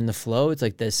you're in the flow, it's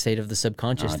like the state of the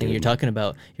subconscious thing you're talking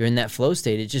about. You're in that flow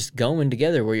state. It's just going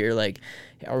together where you're like,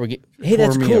 hey,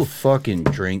 that's cool. Pour me a fucking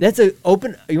drink. That's you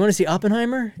want to see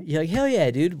Oppenheimer? You're like, hell yeah,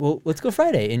 dude. Well, let's go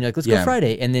Friday. And you're like, let's go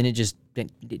Friday. And then it just,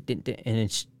 and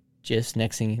it's just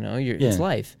next thing you know, it's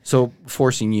life. So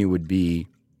forcing you would be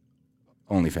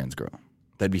OnlyFans girl.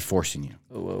 That'd be forcing you.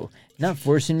 Whoa. Not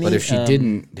forcing me. But if she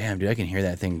didn't, damn, dude, I can hear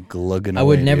that thing glugging away. I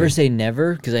would never say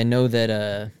never because I know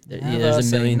that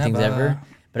there's a million things ever.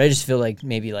 But I just feel like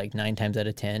maybe like 9 times out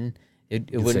of 10,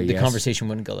 it wouldn't. The conversation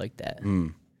wouldn't go like that.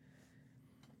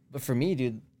 But for me,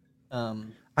 dude,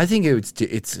 I think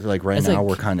it's like right now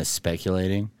we're kind of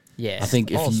speculating. Yeah, I think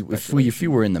if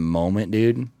you were in the moment,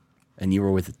 dude, and you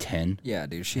were with a 10, yeah,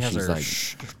 dude, she has her like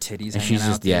titties, and she's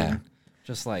just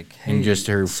just like, hey, and just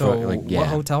her what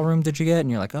hotel room did you get?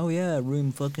 And you're like, oh yeah,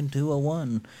 room fucking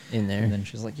 201 in there. And then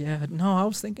she's like, yeah, no, I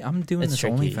was thinking I'm doing this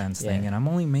OnlyFans thing, and I'm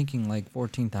only making like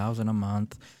 $14,000 a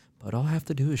month, but all I have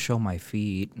to do is show my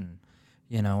feet,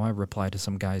 and I reply to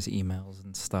some guys' emails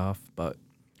and stuff, but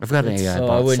I've got an AI bot.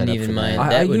 I wouldn't even mind.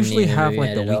 I usually have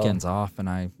like the weekends off,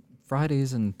 and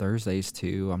Fridays and Thursdays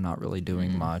too. I'm not really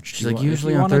doing much. She's like,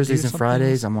 usually on Thursdays and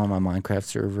Fridays, I'm on my Minecraft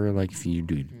server. Like, if you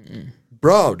do,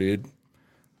 bro, dude.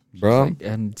 Bro, like,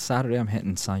 and Saturday I'm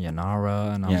hitting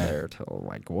Sayonara, and I'm there till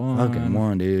like 1. Fucking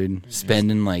 1, dude.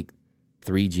 Spending like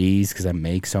 3 G's because I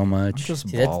make so much. I'm just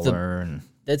baller.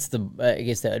 I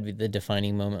guess that would be the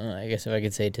defining moment. I guess if I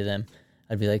could say it to them,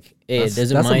 I'd be like, hey,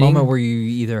 that's a moment where you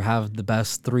either have the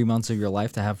best 3 months of your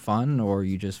life to have fun, or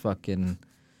you just fucking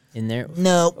in there.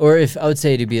 No. Or if I would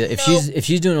say to be if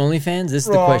she's doing OnlyFans, this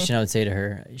is the question I would say to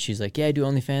her. She's like, yeah, I do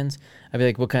OnlyFans. I'd be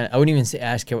like, what kind? I wouldn't even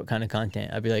ask her what kind of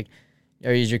content. I'd be like,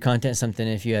 or is your content something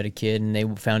if you had a kid and they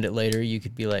found it later, you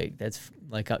could be like, that's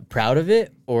like proud of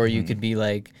it, or you could be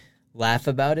like, laugh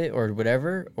about it or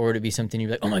whatever, or it'd be something you'd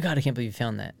be like, oh my God, I can't believe you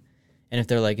found that. And if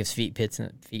they're like, it's feet pics,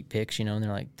 and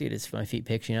they're like, dude, it's my feet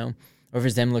pics, or if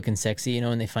it's them looking sexy,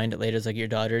 and they find it later, it's like your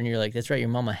daughter, and you're like, that's right, your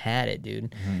mama had it,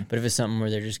 dude. But if it's something where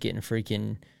they're just getting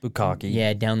freaking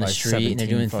bukkake, down the street, and they're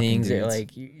doing things that like,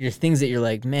 there's things that you're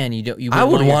like, man, I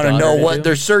would want to know what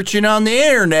they're searching on the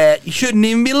internet. You shouldn't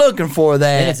even be looking for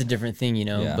that. And it's a different thing,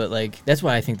 But like, that's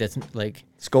why I think that's like,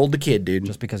 scold the kid, dude,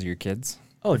 just because of your kids.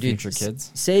 Oh, dude, future kids.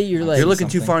 Say you're like, you're looking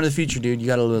too far into the future, dude. You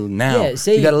got to live now. Yeah,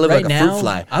 say you got to live right like a fruit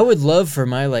fly. I would love for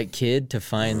my like kid to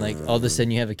find like all of a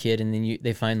sudden you have a kid, and then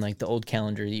they find like the old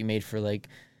calendar that you made for like,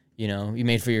 you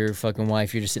made for your fucking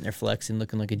wife. You're just sitting there flexing,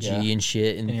 looking like a G and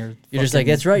shit, and you're just like,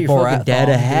 that's right, your fucking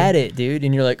dada had it, dude.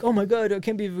 And you're like, oh my God, I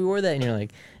can't believe we wore that. And you're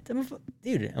like,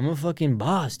 dude, I'm a fucking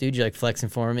boss, dude. You're like flexing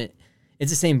for him.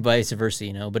 It's the same vice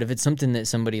versa, But if it's something that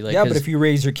somebody like, but if you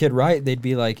raise your kid right, they'd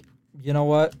be like, you know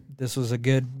what? This was a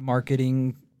good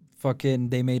marketing fucking,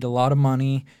 they made a lot of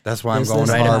money. That's why I'm This, going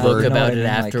to Write a Harvard. book You know about what I it mean?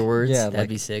 Like, afterwards. yeah, That'd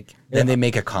be sick. Then they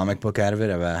make a comic book out of it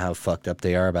about how fucked up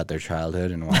they are about their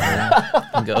childhood and why.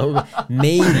 Go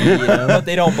maybe, you know. But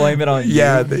they don't blame it on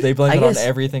Yeah, you. They blame I it on guess-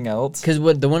 everything else. Because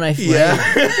what the one I Yeah.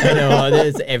 I know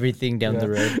there's everything down the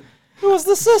road. It was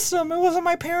the system. It wasn't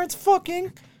my parents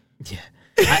fucking. Yeah,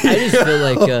 I just feel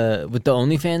like with the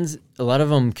OnlyFans, a lot of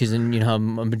them, because you know how a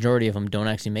majority of them don't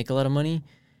actually make a lot of money.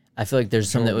 I feel like there's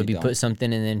some that would be Majority put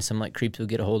something, and then some like creeps will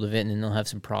get a hold of it, and then they'll have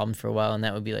some problems for a while, and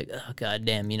that would be like, oh god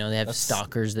damn, you know, they have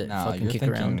stalkers that fucking you're kick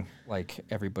thinking around. like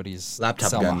everybody's Laptop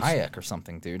Selma guns. Hayek or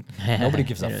something, dude. Nobody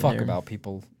gives a They're- fuck they're- about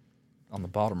people on the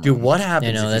bottom. Dude, rung. what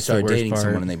happens know, if you that's the start worst dating part.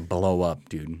 someone and they blow up,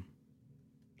 dude?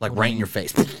 Like right in your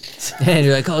face. And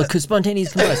you're like, oh, cause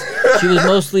spontaneous combust. She was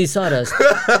mostly sawdust.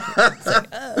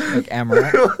 like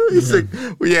Amaranth. He's like,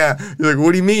 well, yeah. You're like,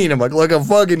 what do you mean? I'm like a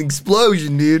fucking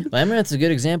explosion, dude. Well, Amaranth's a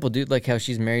good example, dude. Like how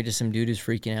she's married to some dude who's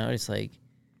freaking out. It's like,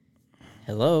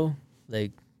 hello,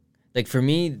 like for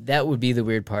me, that would be the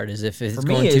weird part. Is if it's For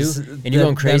me, going is too, and you're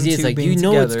going them crazy. It's two like you being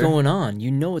know what's together. going on.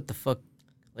 You know what the fuck.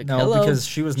 Like No, hello, because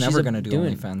she was she's never a- going to do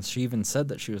doing- OnlyFans. She even said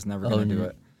that she was never Oh, going to do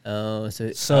it. Oh,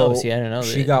 So see, I don't know.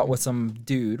 she got with some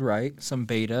dude, right? Some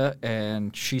beta,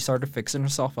 and she started fixing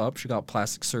herself up. She got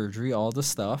plastic surgery, all the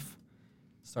stuff.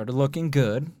 Started looking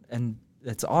good, and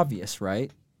it's obvious, right?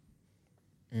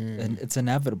 And it's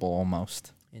inevitable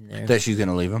almost. in there. That she's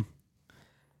gonna leave him.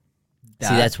 See,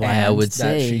 that's why I and would that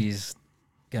say- she's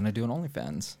gonna do an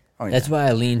OnlyFans. Oh, yeah. That's why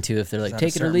I lean to if they're like at a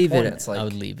take it or certain leave point, it. it's I like-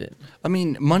 would leave it. I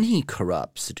mean, money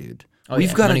corrupts, dude. Oh, We've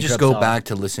yeah, got to money just corrupts go all. back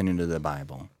to listening to the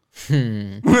Bible.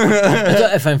 That's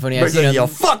what I find funny. I But see you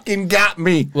fucking got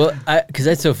me. well, because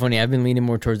that's so funny. I've been leaning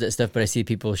more towards that stuff, but I see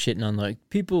people shitting on like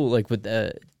people like with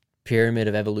the pyramid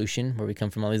of evolution, where we come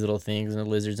from all these little things and the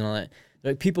lizards and all that.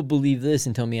 Like people believe this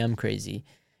and tell me I'm crazy,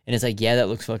 and it's like, yeah, that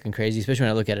looks fucking crazy. Especially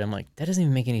when I look at it, I'm like, that doesn't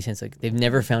even make any sense. Like they've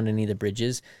never found any of the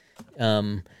bridges.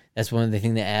 That's one of the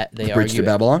things that they Bridge to argue,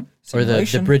 Babylon. or the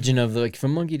Simulation. bridging of like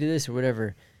from monkey to this or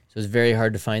whatever. So it's very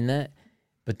hard to find that.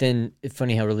 But then it's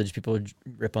funny how religious people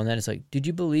rip on that. It's like, did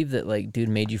you believe that like dude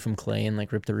made you from clay and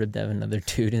like ripped the rib to have another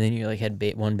dude, and then you like had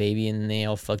one baby and they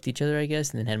all fucked each other, I guess,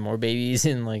 and then had more babies,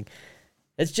 and like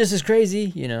it's just as crazy,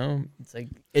 you know? It's like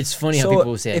it's funny how people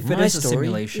will say if like, it my is a story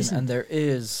simulation isn't-" and there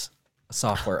is a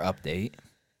software update,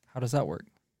 how does that work?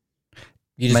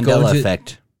 you just go Mandela into,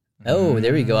 effect. Oh,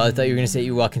 there we go. I thought you were gonna say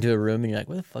you walk into a room and you're like,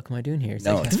 what the fuck am I doing here? It's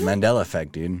No, like, it's Mandela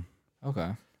effect, dude.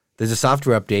 Okay. There's a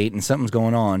software update and something's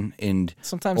going on, and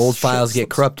Sometimes old shit files get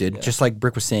slips- corrupted. yeah. Just like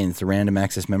Brick was saying, it's a random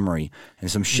access memory, and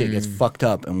some shit gets fucked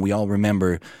up, and we all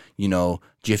remember, you know,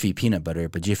 Jiffy peanut butter,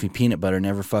 but Jiffy peanut butter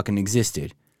never fucking existed.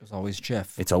 It was always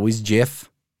Jeff. It's always Jif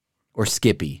or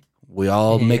Skippy. We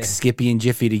all mix Skippy and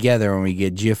Jiffy together and we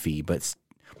get Jiffy, but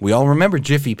we all remember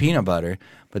Jiffy peanut butter,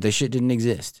 but that shit didn't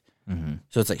exist.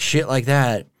 So it's like shit like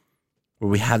that, where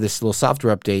we have this little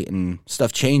software update and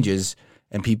stuff changes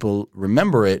and people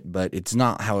remember it, but it's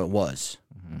not how it was.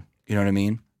 You know what I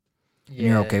mean? And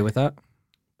you're okay with that?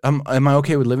 Am I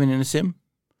okay with living in a sim?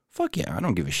 Fuck yeah, I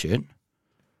don't give a shit.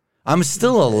 I'm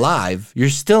still alive. You're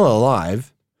still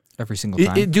alive. Every single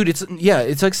time. Dude,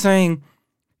 it's like saying,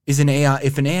 if an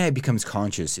AI becomes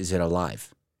conscious, is it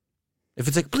alive? If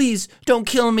it's like, please don't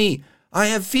kill me, I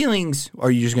have feelings,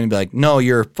 are you just gonna be like, no,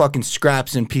 you're fucking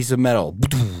scraps and piece of metal,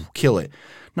 kill it?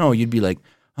 No, you'd be like,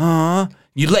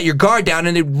 you'd let your guard down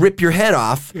and it'd rip your head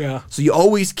off. Yeah. So you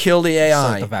always kill the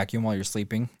Start AI. the vacuum while you're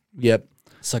sleeping. Yep,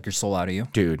 Suck your soul out of you.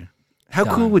 dude. How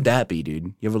cool would that be, dude?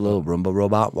 You have a little Roomba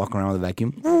robot walking around with a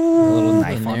vacuum. A little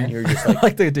knife in on there. it. You're just like,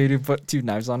 like the dude who put 2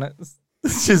 knives on it.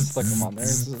 it's just Like them on there.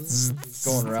 It's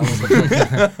going around with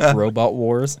the fucking robot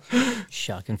wars.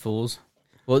 Shocking fools.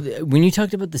 Well, when you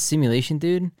talked about the simulation,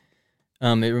 dude, it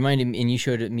reminded me, and you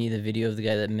showed me the video of the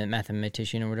guy, that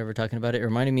mathematician or whatever, talking about it. It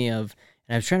reminded me of,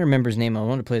 and I was trying to remember his name. I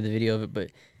wanted to play the video of it,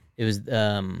 but it was,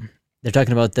 they're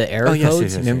talking about the error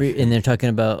codes, remember? yes. And they're talking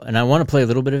about, and I want to play a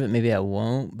little bit of it. Maybe I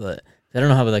won't, but I don't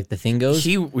know how like the thing goes.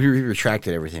 he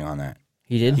retracted everything on that.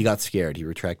 He did? He got scared. He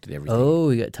retracted everything. Oh,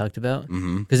 he got talked about?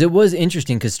 Because it was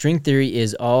interesting, because string theory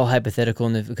is all hypothetical,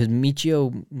 because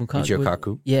Michio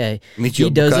Kaku. Yeah, Michio he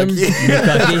does them.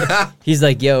 Bukaki. Bukaki. He's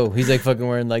like, he's like fucking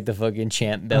wearing like the fucking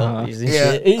champ belt. He's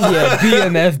Yeah. yeah,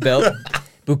 BMF belt.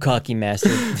 Bukaki master.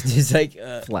 He's like,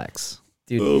 Flex.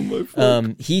 dude. Oh my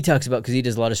fuck. He talks about, because he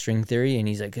does a lot of string theory, and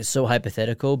he's like, it's so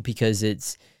hypothetical because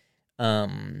it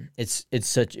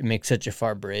makes such a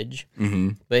far bridge. Mm-hmm.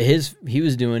 But he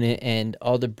was doing it, and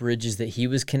all the bridges that he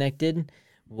was connected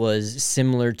was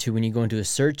similar to when you go into a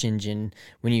search engine,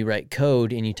 when you write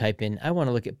code and you type in, I want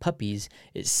to look at puppies,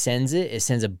 it sends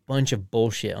a bunch of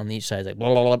bullshit on each side, like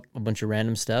blah, blah, blah, a bunch of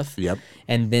random stuff. Yep.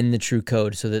 And then the true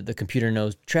code so that the computer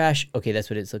knows trash. Okay, that's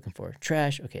what it's looking for.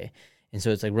 Trash. Okay. And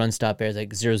so it's like run stop errors,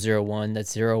 like 001.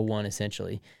 That's 01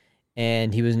 essentially.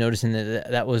 And he was noticing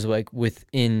that was like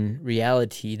within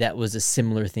reality, that was a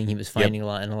similar thing he was finding a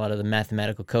lot. And a lot of the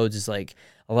mathematical codes is like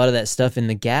a lot of that stuff in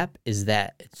the gap is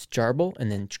that it's jarble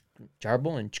and then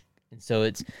jarble. And so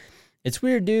it's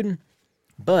weird, dude.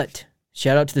 But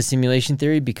shout out to the simulation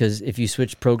theory, because if you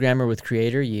switch programmer with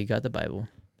creator, you got the Bible.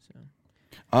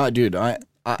 Dude,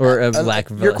 lack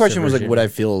of your question was like, subversion. would I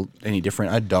feel any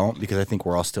different? I don't, because I think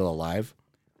we're all still alive.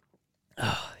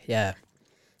 Oh, yeah.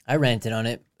 I ranted on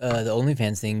it, the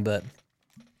OnlyFans thing, but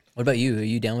what about you? Are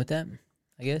you down with that,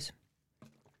 I guess?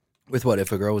 With what?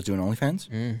 If a girl was doing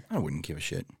OnlyFans? I wouldn't give a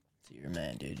shit. You're a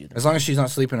man, dude. As long as she's not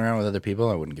sleeping around with other people,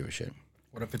 I wouldn't give a shit.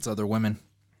 What if it's other women?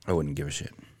 I wouldn't give a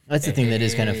shit. That's the thing that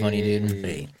is kind of funny, dude.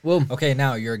 Hey. Well, Okay,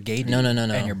 now you're a gay dude. No.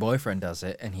 And your boyfriend does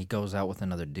it, and he goes out with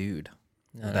another dude.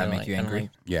 Would that make you angry?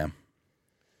 Yeah.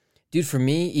 Dude, for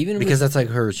me, even Because that's like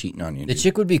her cheating on you. the dude.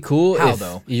 chick would be cool How if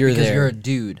though? you're because there. you're a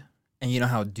dude, and you know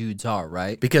how dudes are,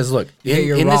 right? Because look, You get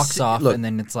your in rocks this, off, look, and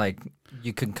then it's like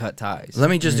you can cut ties. let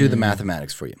me just do the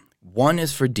mathematics for you. 1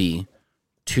 is for D,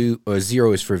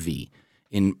 0 is for V.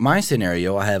 In my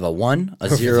scenario, I have a 1, a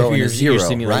 0, and a 0, your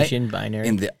simulation right?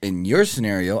 binary. In your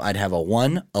scenario, I'd have a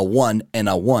 1, and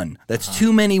a 1. That's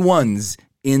too many ones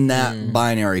in that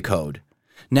binary code.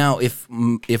 Now,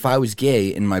 if I was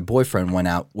gay and my boyfriend went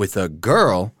out with a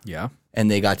girl Yeah.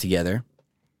 and they got together,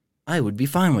 I would be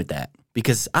fine with that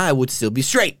because I would still be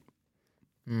straight.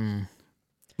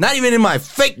 Not even in my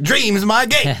fake dreams am I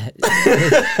gay.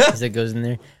 As that goes in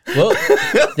there. Well,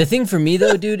 the thing for me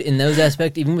though, dude, in those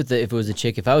aspects, even with if it was a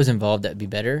chick, if I was involved, that'd be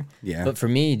better. Yeah. But for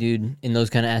me, dude, in those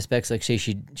kind of aspects, like say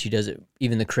she does it,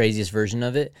 even the craziest version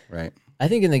of it. Right. I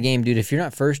think in the game, dude, if you're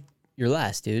not first, you're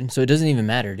last, dude. So it doesn't even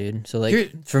matter, dude. So like Here-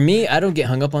 for me, I don't get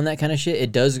hung up on that kind of shit.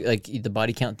 It does, like the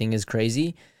body count thing is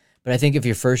crazy. But I think if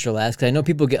you're first or last, because I know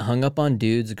people get hung up on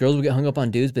dudes. Girls will get hung up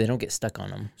on dudes, but they don't get stuck on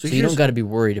them. So you here's- don't got to be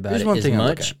worried about here's it one as thing I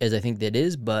look much at. as I think that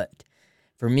is. But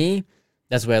for me,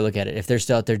 that's the way I look at it. If they're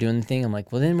still out there doing the thing, I'm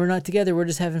like, well, then we're not together. We're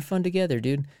just having fun together,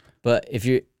 dude. But if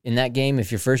you're in that game,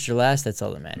 if you're first or last, that's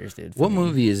all that matters, dude. What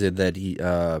movie is it that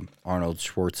Arnold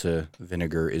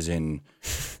Schwarzenegger is in?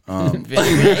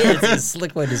 It's a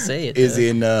slick way to say it. Is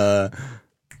though. in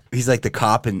he's like the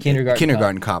cop in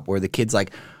Kindergarten Cop, where the kid's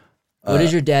like, What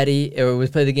is your daddy? Or we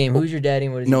play the game. Who's your daddy?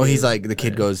 And what is no, he he's do? like the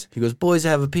kid goes, boys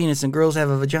have a penis and girls have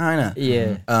a vagina.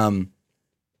 Yeah.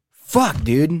 Fuck,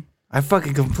 dude. I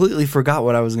fucking completely forgot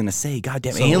what I was gonna say.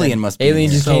 Goddamn, So, Alien like, must be. Alien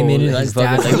in just here. came in and his like,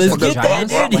 dad fucking, like, has let's get vaginas?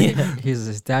 that, dude. Like,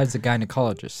 his dad's a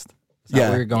gynecologist. Is that Yeah.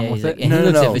 where you're going Yeah, with he's it? like- and No, he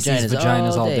no, looks no. at Sees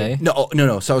vaginas all day.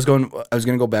 No. So I was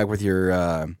gonna go back with your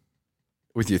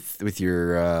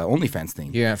OnlyFans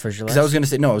thing. You're not first or Because I last.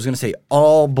 was gonna say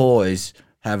all boys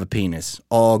have a penis,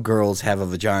 all girls have a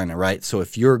vagina, right? So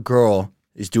if your girl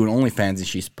is doing OnlyFans and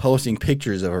she's posting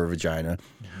pictures of her vagina,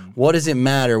 what does it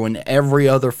matter when every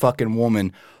other fucking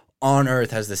woman on earth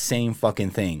has the same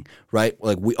fucking thing, right?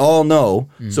 Like we all know.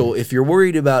 So if you're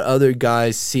worried about other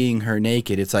guys seeing her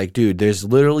naked, it's like, dude, there's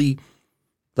literally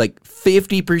like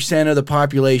 50% of the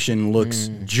population looks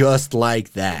just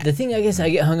like that. The thing I guess I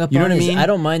get hung up You know on what I is mean? I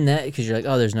don't mind that because you're like,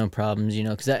 oh, there's no problems, you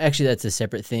know, because actually that's a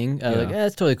separate thing. Like,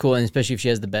 that's totally cool. And especially if she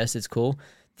has the best, it's cool.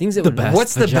 Things that would best.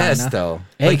 What's the vagina. best though?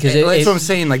 Hey, Like, 'cause that's it- what I'm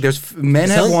saying. Like, there's men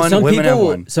have one, women people have will,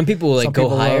 one. Some people will like Some go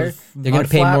people higher. love They're gonna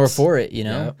mud pay more flaps. for it, you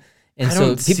know. Yep. And I so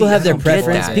don't people see- have I their don't get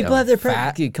preference. that, People though. have their Fat.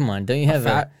 preference. Dude, come on, don't you have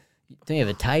Fat. don't you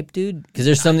have a type, dude? Because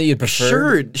there's some that you'd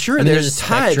prefer. Sure. I mean, There's a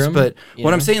types, spectrum, but you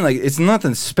what I'm know? saying, like, it's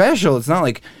nothing special. It's not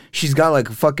like she's got like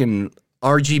fucking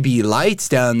RGB lights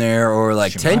down there or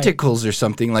like tentacles or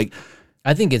something. Like,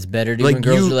 I think it's better, dude. Like When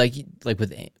girls you- are like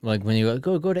with when you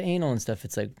go to anal and stuff,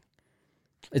 it's like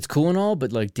it's cool and all,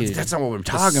 but like, dude, that's not what we're it's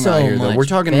talking so about here. Though much we're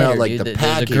talking about better, like dude. the There's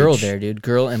package. a girl there, dude,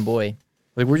 girl and boy.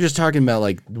 Like, we're just talking about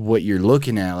like what you're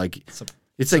looking at. Like,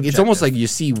 it's like it's almost like you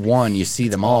see one, you see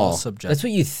them all. Subjective. That's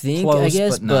what you think, I Close,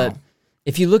 guess. but no. But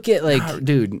if you look at like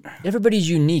Dude, everybody's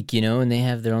unique, you know, and they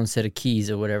have their own set of keys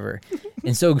or whatever.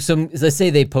 And so let's say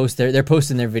they're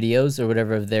posting their videos or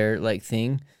whatever of their like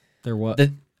thing. They're what?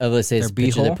 Let's say it's a Their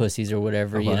picture of their beehole? pussies or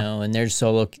whatever, you Okay. know, and they're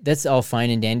solo. That's all fine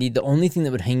and dandy. The only thing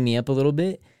that would hang me up a little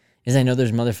bit is I know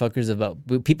there's motherfuckers about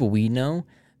people we know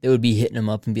that would be hitting them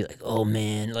up and be like, "Oh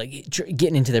man," like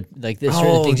getting into their like this sort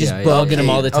of thing, just bugging them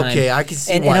all the time. Okay, I can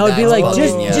see. And I would be like,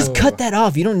 just cut that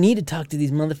off. You don't need to talk to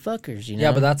these motherfuckers. You know?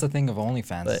 Yeah, but that's the thing of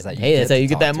OnlyFans is that hey, that's how you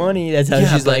get that money. That's how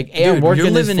she's like, "Hey, dude, I'm working.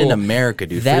 You're living this in full." America,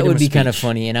 dude. That would be kind of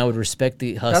funny, and I would respect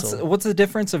the hustle. What's the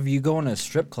difference of you going to a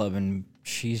strip club and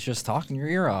she's just talking your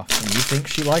ear off and you think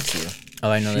she likes you?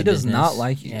 Oh, I know. She does not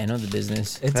like you. Yeah, I know the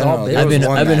business. It's all business.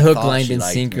 I've been hook, lined, and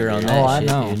sinker on that. Oh, I shit,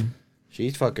 know. dude. She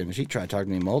tried to talk to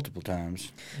me multiple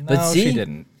times. But No, see, she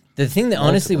didn't. the thing that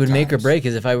honestly would Multiple make or times. break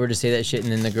is if I were to say that shit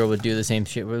and then the girl would do the same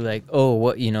shit. We're like, oh,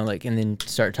 what, you know, like, and then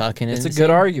start talking. It's a and good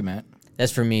argument.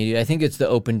 That's for me, dude. I think it's the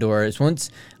open door. It's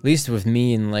once, at least with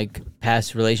me in like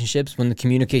past relationships, when the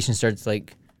communication starts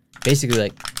like basically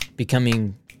like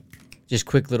becoming just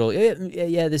quick little,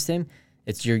 yeah, this thing.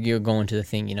 It's you're going to the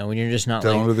thing, you know, when you're just not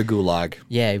Going like, to the gulag.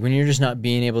 yeah, when you're just not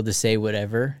being able to say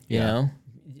whatever, you know,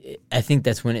 I think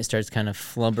that's when it starts kind of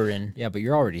flubbering. Yeah, but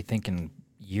you're already thinking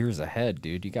years ahead,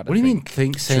 dude. You got to What do you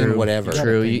mean saying whatever?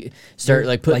 True. You start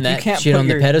like putting Like, you that can't shit put on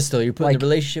the your- pedestal. You're putting like, the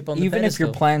relationship on the Even pedestal. if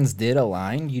your plans did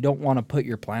align, you don't want to put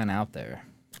your plan out there.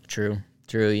 True.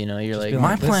 You know, you're like, be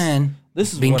My This- plan.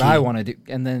 This is Binky. what I want to do.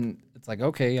 And then it's like,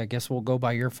 okay, I guess we'll go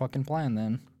by your fucking plan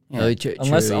then. oh,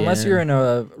 Unless you're in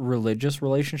a religious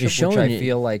relationship, which showing I it.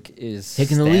 feel like is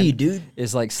taking the lead, dude.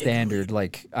 is like standard.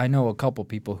 Like I know a couple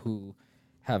people who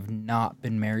have not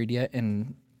been married yet,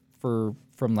 and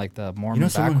from like the Mormon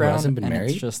someone who background, hasn't been and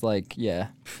married? it's just like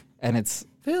and it's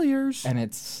Failures.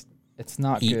 it's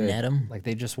not Eating good. at 'em? Like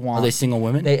they just Are want they single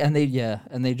women? they just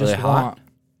they want hot?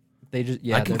 they just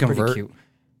I can they're convert. pretty cute,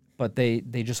 but they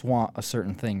just want a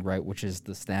certain thing, right? Which is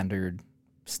the standard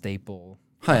staple.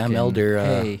 Hi, I'm fucking, Elder.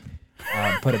 Hey,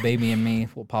 put a baby in me.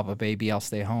 We'll pop a baby. I'll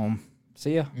stay home.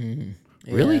 See ya.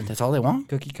 Really? Yeah. That's all they want?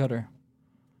 Cookie cutter.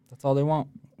 That's all they want.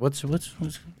 What's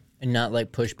And not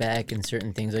like push back and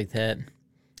certain things like that.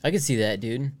 I could see that,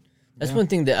 dude. That's one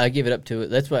thing that I give it up to.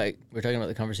 That's why we're talking about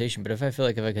the conversation. But if I feel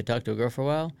like if I could talk to a girl for a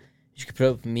while, she could put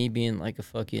up with me being like a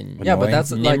fucking Yeah, but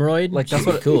that's Nimrod. like that's She'd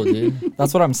be what cool, dude.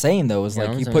 that's what I'm saying though. Is You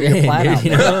like know, you so- put your plan out you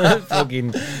there. know,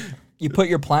 fucking You put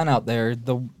your plan out there.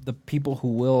 The people who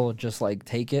will just like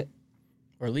take it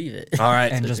or leave it. All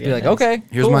right. and That's just what be I like, mean. okay,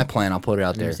 Here's cool. my plan. I'll put it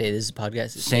out there. Say this is a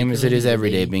podcast. Same as it is every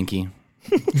day, Binky.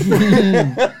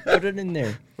 Put it in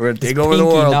there. We're gonna take Pinky, over the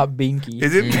world. not Binky.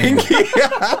 Is it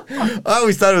Binky? I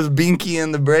always thought it was Binky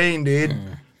in the brain, dude.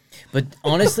 But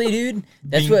honestly, dude,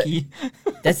 that's what. Binky.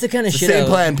 That's the kind of The shit. same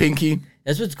plan, Pinky.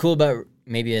 That's what's cool about.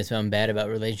 Maybe that's what I'm bad about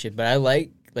relationship, but I like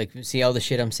see all the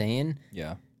shit I'm saying.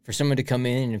 Yeah. For someone to come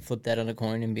in and flip that on a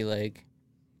coin and be like,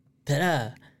 ta-da.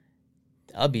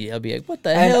 I'll be like, what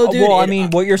the hell, dude? Well, I mean,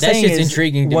 what you're that saying shit's is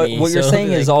intriguing to what, me. What you're so, saying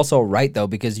like, is also right though,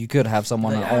 because you could have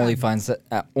someone Like, on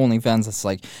OnlyFans that's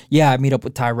like, yeah, I meet up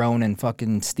with Tyrone and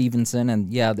fucking Stevenson,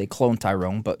 and yeah, they clone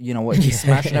Tyrone, but you know what? He's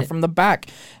smashing it from the back,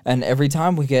 and every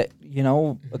time we get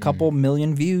a couple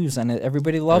million views, and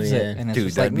everybody loves yeah. it, and it's Dude,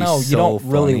 just like, that'd be no, you so don't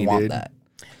really funny, want dude. that.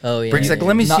 Oh yeah. Brick's like, yeah.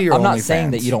 let me see your I'm not OnlyFans.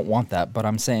 saying that you don't want that, but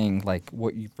I'm saying like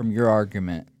from your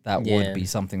argument that Yeah. would be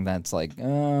something that's like,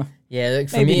 Yeah, like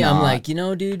for Maybe me, I'm not. like,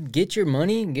 dude, get your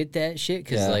money, get that shit,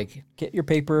 because yeah, like, get your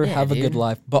paper, Yeah, have a good dude.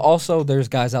 life. But also, there's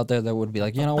guys out there that would be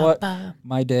like, you know what, ba.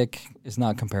 my dick is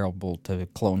not comparable to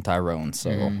clone Tyrone,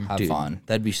 so have Dude, fun.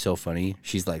 that'd be so funny.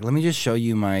 She's like, let me just show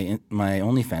you my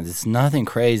OnlyFans. It's nothing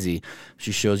crazy.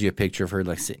 She shows you a picture of her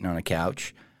like sitting on a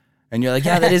couch. And you're like,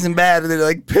 yeah, that isn't bad. And they're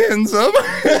like, pins them.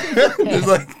 There's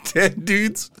like 10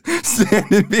 dudes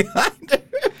standing behind her.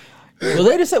 Well,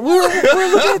 wait a second, we're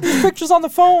looking at these pictures on the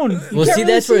phone. You well, can't see,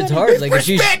 really that's where it's anything. hard. Like,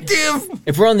 Perspective.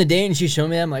 if we're on the date and she showed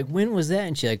me that, I'm like, when was that?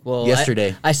 And she's like, well,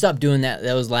 Yesterday. I stopped doing that.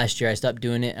 That was last year. I stopped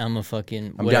doing it. I'm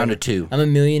down whatever. to 2. I'm a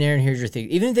millionaire, and here's your thing.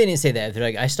 Even if they didn't say that, if they're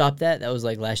like, I stopped that. That was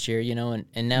like last year,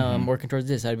 and now I'm working towards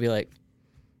this. I'd be like,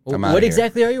 well, I'm outta what here.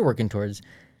 exactly are you working towards?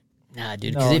 Nah,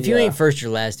 dude. Because No, if you yeah. ain't first,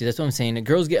 you're last, dude. That's what I'm saying. The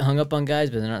girls get hung up on guys,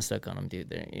 but they're not stuck on them,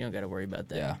 dude. You don't got to worry about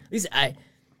that. Yeah. At least I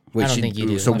Wait, don't think you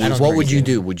do. So I don't what think would you you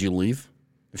do. do? Would you leave?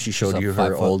 If she showed She's you a her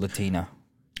 5 foot old... Latina.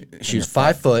 She was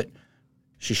 5 foot.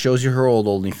 She shows you her old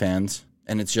OnlyFans.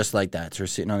 And it's just like that. It's her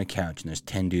sitting on a couch, and there's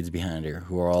 10 dudes behind her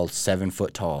who are all 7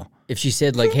 foot tall. If she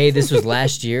said like, "Hey, this was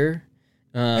last year,"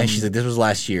 And she's like, this was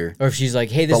last year. or if she's like,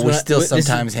 "Hey, this But we was still this is-"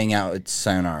 sometimes hang out at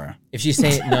Sayonara. If she's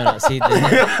saying no, see, then,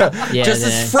 yeah, Just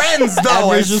then as friends, though.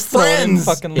 Everyone's As just throwing friends.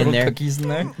 fucking little there. cookies in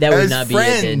there. that would as not be it.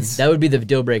 Then. friends. That would be the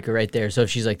deal breaker right there. So if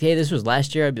she's like, "Hey, this was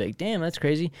last year," I'd be like, "Damn, that's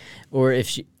crazy." Or if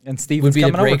she And would Steven's be the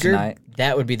coming over breaker, tonight.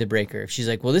 that would be the breaker. If she's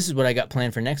like, "Well, this is what I got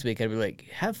planned for next week," I'd be like,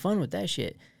 "Have fun with that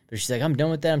shit." But if she's like, "I'm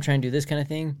done with that. I'm trying to do this kind of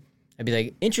thing," I'd be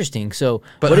like, "Interesting. So,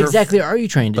 But what her- exactly are you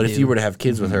trying to do?" But if you were to have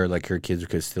kids with her, like her kids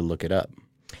could still look it up.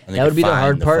 And they That would could be the find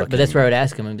hard part, but that's fucking- where I would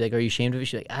ask him. I'd be like, "Are you ashamed of it?"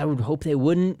 She's like, "I would hope they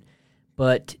wouldn't."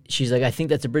 But she's like, "I think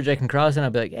that's a bridge I can cross," and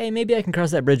I'd be like, "Hey, maybe I can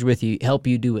cross that bridge with you, help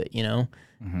you do it." You know,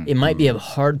 it might be a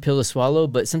hard pill to swallow,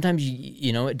 but sometimes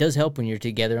you know it does help when you're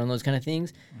together on those kind of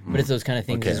things. But it's those kind of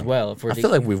things Okay. as well. If we're I feel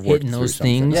like we've worked hitting through those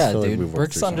something. things, I Yeah, feel like we've dude. worked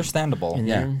Brick's through something. understandable. and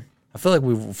Yeah. then- I feel like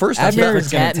we first. I Admir felt,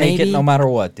 is gonna cat, take it maybe? no matter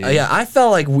what, dude. yeah, I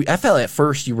felt at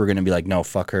first you were gonna be like, no,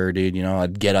 fuck her, dude. You know,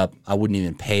 I'd get up, I wouldn't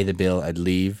even pay the bill, I'd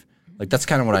leave. Like that's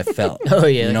kind of what I felt. Oh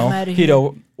yeah, you like, know, I'm outta He'd here.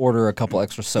 order a couple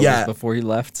extra sodas Yeah. before he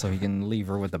left so he can leave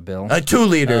her with a bill. a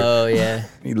 2-liter. Oh yeah,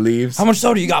 He leaves. How much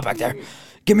soda you got back there?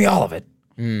 Give me all of it.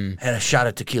 And a shot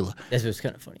of tequila. that's what's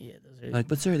kind of funny. Yeah, those are, Like,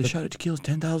 but sir, the shot of tequila is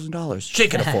 $10,000. She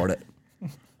can afford it.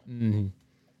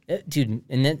 dude,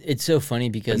 and that it's so funny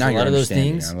because Now a you're lot of those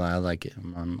understanding. things. I like it.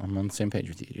 I'm on the same page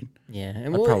with you, dude. Yeah,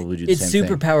 and I'd probably do the it's same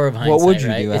thing. superpower of hindsight. What would you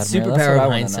right? do, It's Admir? That's what superpower I of wanna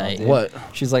know, hindsight. dude. What?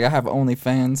 She's like, I have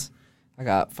OnlyFans. I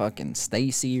got fucking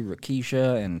Stacy,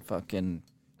 Rakisha, and fucking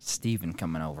Steven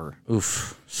coming over.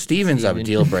 Oof. Steven's a Steven.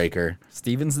 deal breaker.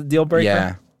 Steven's the deal breaker?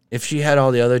 Yeah. If she had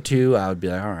all the other two, I would be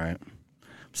like, all right.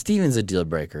 Steven's a deal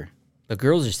breaker. But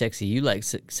girls are sexy. You like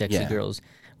sexy Yeah. girls.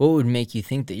 What would make you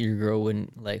think that your girl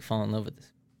wouldn't like fall in love with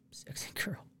this sexy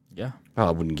girl? Yeah.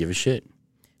 Probably wouldn't give a shit.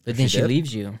 But then she she did?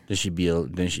 leaves you. Then she'd be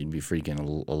freaking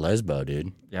a lesbo,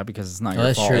 dude. Yeah, because it's not Oh, your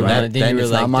that's fault. true. And Right? that- Then then you were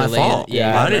it's like not my delaying it. fault.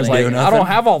 Yeah, I you're didn't like- do I nothing. don't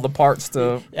have all the parts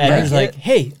to. And he's make like, it.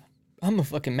 "Hey, I'm a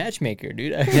fucking matchmaker,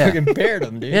 dude. I Yeah. fucking paired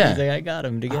them, dude." Yeah. He's like, "I got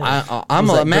them together." I'm Was a that good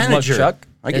luck, manager. Chuck?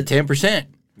 I get 10%.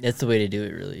 That's the way to do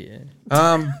it, really. Yeah.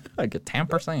 I get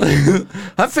 10%.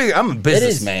 I figure I'm a That is-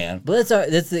 businessman. But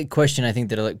that's the question I think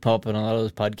that'll like pop up on a lot of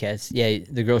those podcasts. Yeah,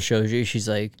 the girl shows you. She's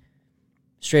like,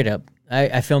 straight up.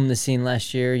 I filmed this scene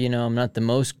last year. You know, I'm not the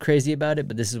most crazy about it,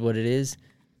 but this is what it is.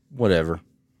 Whatever.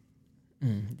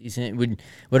 Decent.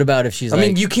 What about if she's I like?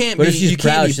 mean, you can't what be if she's you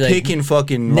proud? can't be She's like, picking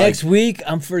fucking next like, week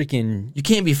I'm freaking. you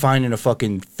can't be finding a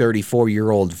fucking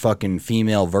 34-year-old fucking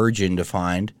female virgin to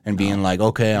find and being like,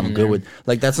 okay, I'm good with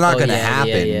like that's not Oh, gonna yeah, yeah,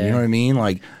 happen. yeah. You know what I mean?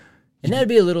 Like, And that'd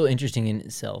be a little interesting in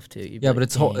itself too. You'd be Yeah, like, but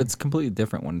it's "Dang." it's completely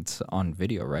different when it's on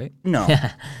video, right? no,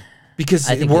 because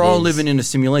I think we're it all is. living in a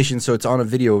simulation, so it's on a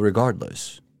video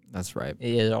regardless. That's right.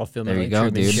 Yeah, they're all filming. There you like, go,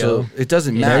 Truman dude. Show. So it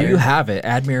doesn't Yeah, There matter. you have it.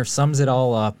 Admir sums it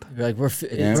all up. You're like we're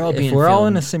Yeah. we're all being If we're all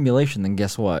in a filmed. simulation, then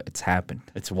guess what? It's happened.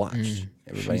 It's watched.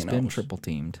 Everybody She's knows. been triple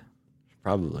teamed.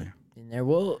 Probably. in there.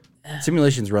 Well,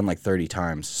 Simulations run like 30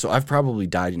 times, so I've probably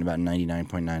died in about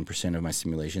 99.9% of my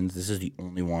simulations. This is the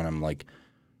only one I'm like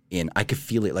in. I could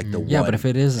feel it like the Yeah, one. but if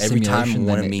it is a every simulation, time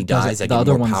one then of me it doesn't- dies, I the get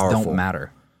other more ones powerful. don't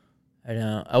matter. I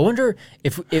know. I wonder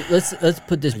if let's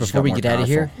put this just before got we more get out of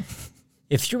here.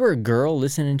 If you were a girl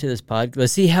listening to this podcast,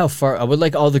 let's see how far. I would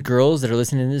like all the girls that are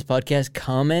listening to this podcast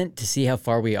comment to see how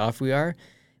far we off we are.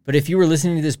 But if you were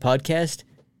listening to this podcast,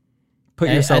 Put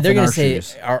yourself they're in gonna our say,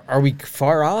 shoes. are we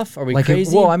far off? Are we Like,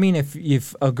 crazy? well, I mean,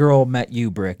 if a girl met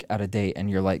you, Brick, at a date, and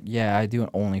you're like, "Yeah, I do an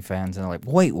OnlyFans," and they're like,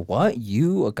 "Wait, what?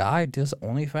 You, a guy, does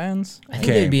OnlyFans?" I think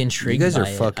Okay, they'd be you intrigued. guys are by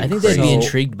it. fucking I think they'd be crazy.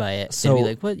 intrigued by it. So- they'd be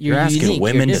like, "What? You're asking unique.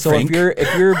 women You're to So different." think?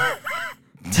 if you're,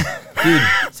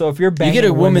 so if you're banging You get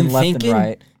a woman women left thinking, and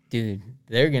right, dude,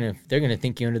 they're gonna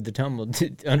think you under the tumble,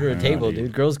 under a table,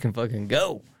 dude. Girls can fucking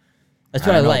go. That's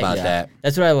what I, don't know like. about that.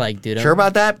 That's what I like, dude. Sure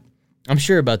about that? I'm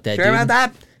sure about that. Sure dude. about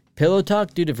that? Pillow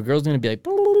talk, dude. If a girl's gonna be like,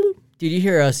 dude, you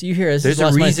hear us. There's Just a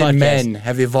lost my reason podcast. men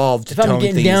have evolved to If I'm tone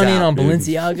getting things down in out, on dude.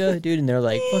 Balenciaga, dude, and they're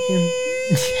like, fucking.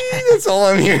 That's all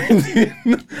I'm hearing, dude.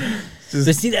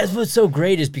 But see, that's what's so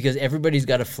great is because everybody's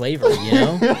got a flavor, you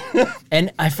know.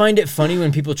 And I find it funny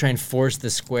when people try and force the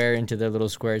square into their little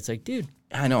square. It's like, dude,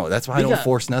 I know. That's why I We don't got-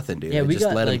 force nothing, dude. yeah, I we just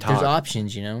got let them like there's talk.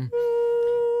 options, you know.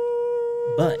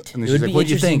 But And it then she's would like, be "What'd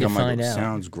you interesting think?" to I'm like, find out.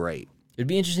 "Sounds great. It'd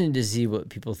be interesting to see what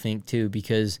people think too,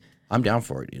 because I'm down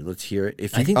for it, dude. Let's hear it."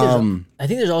 If you, I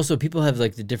think there's also people have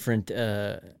like the different.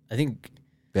 I think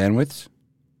bandwidths.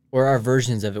 or our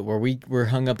versions of it where we're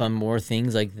hung up on more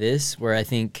things like this. Where I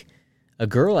think a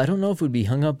girl, I don't know if would be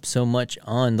hung up so much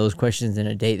on those questions in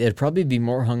a date. They'd probably be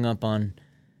more hung up on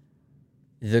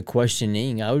the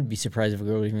questioning. I would be surprised if a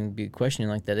girl would even be questioning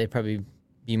like that. They'd probably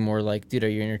be more like, dude, are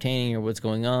you entertaining or what's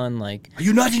going on? Like, Are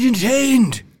you not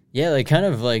entertained? yeah, like kind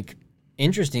of like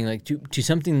interesting, like to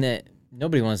something that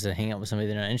nobody wants to hang out with somebody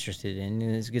they're not interested in,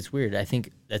 and it gets weird. I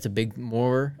think that's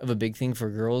more of a big thing for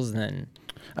girls than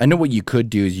I know what you could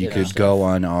do is you Yeah, could stuff. go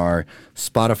on our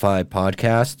Spotify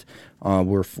podcast.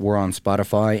 We're on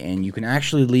Spotify, and you can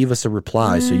actually leave us a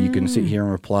reply. So you can sit here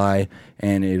and reply,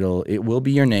 and it will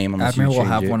be your name. Unless Admir you will change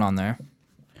have it. one on there.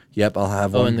 Yep, I'll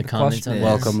have oh, one. in the comments question on is-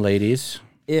 this. Welcome, ladies.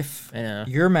 If I know.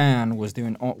 your man was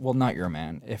doing, well, not your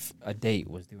man, if a date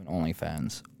was doing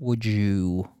OnlyFans, would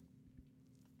you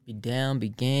Be down, be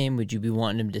game. Would you be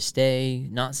wanting him to stay,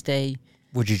 not stay?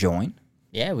 Would you join?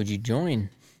 Yeah, would you join?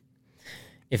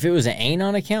 If it was an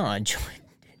Anon account, I'd join.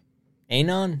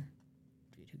 Anon?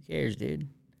 Dude, who cares, dude?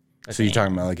 So you're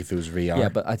talking about like if it was VR? Yeah,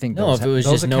 but I think No, if it was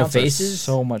those just no accounts are faces?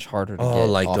 so much harder to Oh, get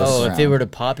like off those- the Oh, if they ground. were to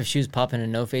pop, if she was popping a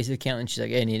no faces account and she's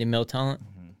like, "Hey, I need a male talent,"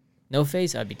 no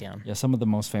face, I'd be down. Yeah, some of the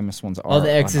most famous ones are All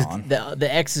the exes, anon. the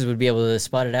exes would be able to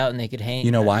spot it out and they could hang.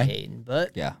 You know not why? hating,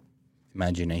 but Yeah.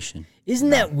 Imagination. isn't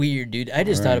that weird, dude? I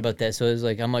just thought about that. So it was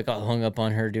like I'm like all hung up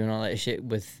on her doing all that shit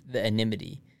with the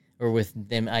anonymity or with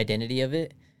the identity of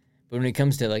it. But when it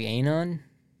comes to like Anon,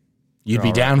 You'd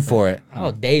be down for it.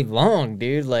 all day long,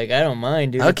 dude. Like I don't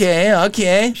mind, dude.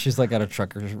 Okay. She's like at a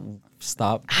trucker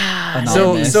stop.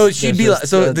 So Anonymous. she'd be There's like,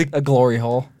 so just the a glory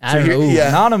hole. I don't know. yeah.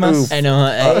 Anonymous. I know.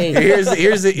 Hey, here's how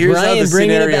Brian, the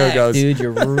bringing it scenario back, goes. dude.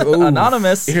 You're ooh.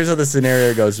 Anonymous. Here's how the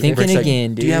scenario goes. Thinking Rick's like,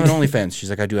 again, Do you have an dude. OnlyFans? She's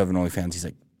like, I do have an OnlyFans. He's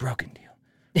like, broken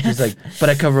deal. She's like, but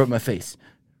I cover up my face.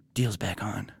 Deal's back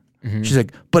on. She's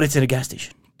like, but it's at a gas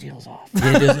station. Deal's off.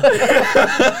 Yeah,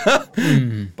 there's-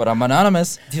 But I'm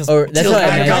anonymous. Or that's Deal's what I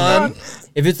back imagine. on.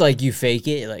 If it's like you fake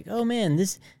it, like, oh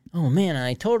man,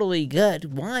 I totally got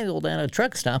wild at a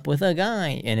truck stop with a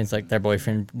guy, and it's like their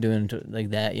boyfriend doing like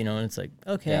that, you know, and it's like,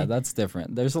 okay. Yeah, that's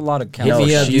different. There's a lot of Hit counts.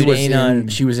 me up, she dude, was ain't in. on-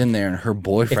 She was in there, and her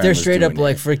boyfriend. if they're was straight up doing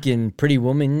like it. freaking Pretty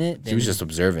Woman in it, She then was just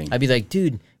observing. I'd be like,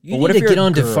 dude, you But what need if to you're get a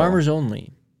on to girl? Farmers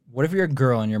Only. What if you're a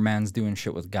girl and your man's doing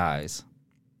shit with guys?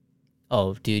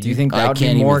 Oh, dude, Do you think I that would be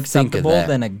can't more even think of acceptable that.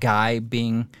 than a guy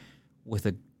being with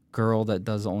a girl that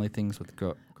does only things with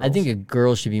girls? I think a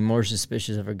girl should be more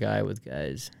suspicious of a guy with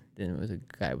guys than with a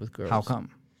guy with girls. How come?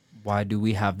 Why do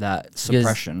we have that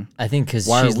suppression? I think because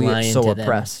Why she's are we lying so to them.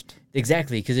 oppressed?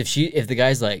 Exactly, because if the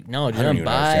guy's like, no, dude, don't I'm even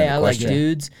bi, understand the I like question.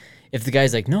 dudes. If the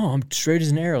guy's like, no, I'm straight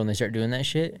as an arrow, and they start doing that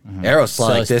shit, Arrows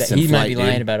fly like this in he might be flight,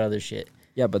 lying dude. about other shit.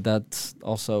 Yeah, but that's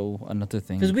also another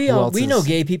thing. Because we Who all else we know is-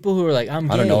 gay people who are like, I'm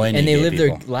gay, I don't know any and they gay live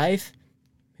their people. life.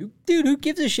 Who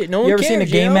gives a shit? No one You ever cares. seen a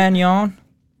gay yo. man yawn?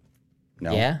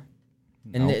 No. Yeah.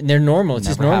 And No. they're normal. It's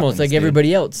just Never normal. It's like happens, dude.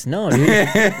 everybody else. No, dude.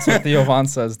 That's what Theo Von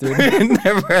says, dude.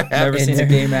 Never. Never seen a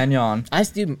gay man yawn.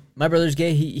 Dude, my brother's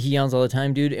gay. He yawns all the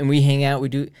time, dude. And we hang out. We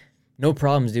do no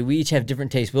problems, dude. We each have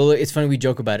different tastes. Well, it's funny. We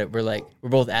joke about it. We're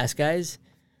both ass guys.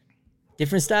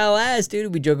 Different style ass,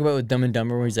 dude. We joke about it with Dumb and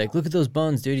Dumber where he's like, look at those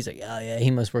buns, dude. He's like, oh yeah, he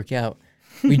must work out.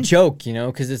 We joke, you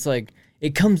know, because it's like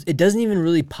it doesn't even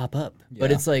really pop up, but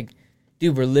Yeah. it's like,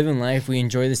 dude, we're living life. We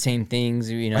enjoy the same things,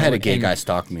 you know. I had a gay and guy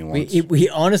stalk me once. We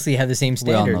honestly have the same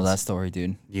We all standards. know that story,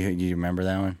 dude. You remember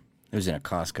that one? It was in a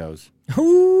Costco's. He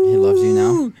loves you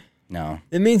now. No.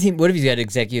 It means what if he's got an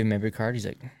executive memory card? He's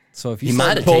like, So if you He start,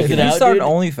 might have if taken you it out, start dude.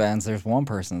 OnlyFans, there's one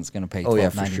person that's gonna pay Oh, yeah,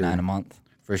 $12.99 for sure. a month.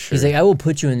 For sure. he's like, I will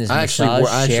put you in this I actually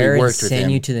massage chair and worked with send him.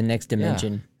 you to the next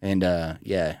dimension. And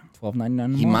yeah, $12.99 a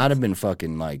month. he might have been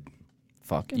fucking like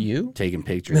fucking You? taking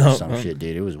pictures No. or some shit,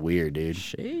 dude. It was weird, dude.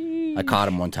 I caught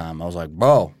him one time. I was like,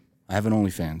 bro, I have an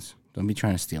OnlyFans. Don't be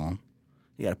trying to steal them.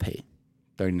 You gotta pay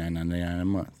 $39.99 a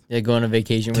month. Yeah, go on a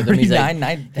vacation with him. He's like,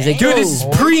 $39.99. like, Dude, this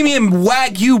is premium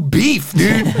Wagyu beef,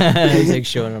 dude. he's like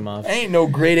showing him off. Ain't no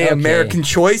grade A Okay. American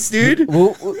choice, dude.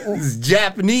 This is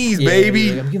Japanese, Yeah, baby.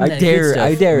 I'm giving I that good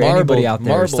stuff. dare anybody Marbled, out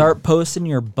there, marbled. start posting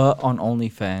your butt on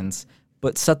OnlyFans,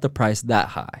 but set the price that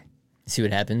high. See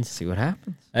what happens. See what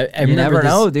happens. I You remember never this-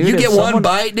 know, dude. You If get one someone-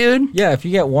 bite, dude. Yeah, if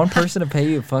you get one person to pay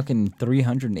you fucking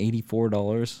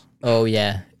 $384 Oh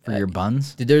yeah, for your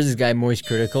buns. dude. There's this guy Moist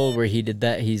Critical where he did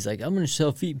that. He's like, I'm gonna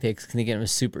sell feet pics because it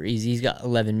was super easy. He's got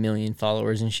 11 million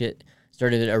followers and shit.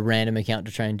 Started a random account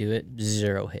to try and do it.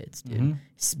 0 hits, dude.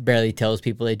 Barely tells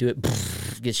people they do it.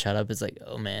 Gets shot up. It's like,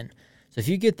 oh man. So if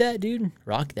you get that, dude,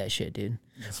 rock that shit, dude.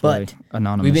 why But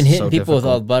anonymous we've been is hitting so people with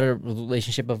difficult. a lot of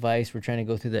relationship advice. We're trying to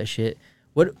go through that shit.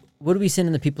 What are we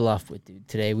sending the people off with, dude?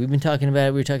 Today we've been talking about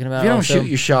it. We were talking about If you don't also, shoot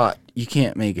your shot, you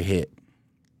can't make a hit.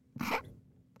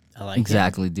 I like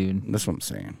Exactly, dude. That's what I'm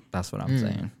saying. That's what I'm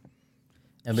saying.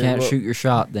 it. If you can't shoot your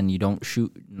shot, then you don't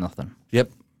shoot nothing.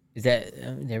 Yep. Is that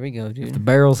there we go, dude? The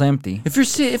barrel's empty. If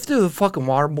they're the fucking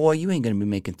water boy, you ain't gonna be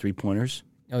making 3-pointers.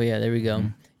 Oh yeah, there we go.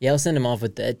 Yeah, I'll send him off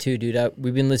with that too, dude.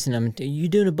 We've been listening. You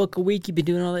doing a book a week? You been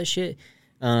doing all that shit?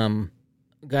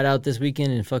 Got out this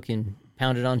weekend and fucking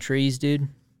pounded on trees, dude.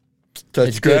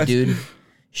 It's good, dude.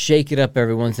 Shake it up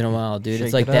every once in a while, dude. Shake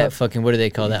It's like it that up. fucking, what do they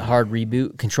call that? Hard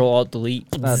reboot, Control Alt Delete.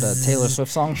 That Taylor Swift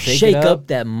song, Shake up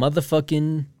that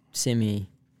motherfucking simi.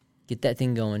 Get that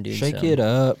thing going, dude. Shake So, it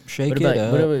up. Shake What it about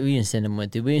up. what are we gonna send them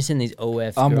with, dude? We gonna send these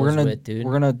OF we're girls gonna with, dude.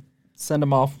 we're gonna send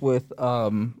them off with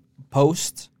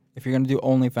post. If you're gonna do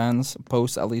OnlyFans,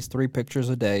 post at least 3 pictures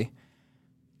a day.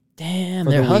 Damn,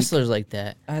 for they're the week. hustlers like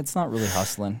that. It's not really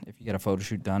hustling if you get a photo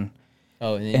shoot done.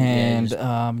 Oh, and, then,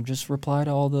 And just reply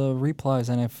to all the replies.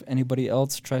 And if anybody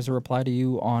else tries to reply to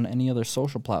you on any other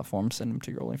social platform, send them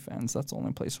to your OnlyFans. That's the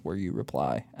only place where you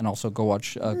reply. And also go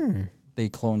watch They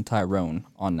Clone Tyrone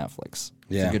on Netflix.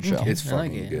 It's a good show. It's I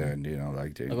like fucking it. good, dude. I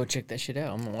liked it. I'll go check that shit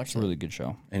out. I'm gonna watch It's a it. really good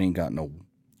show. And ain't got no.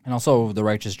 And also The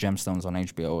Righteous Gemstones on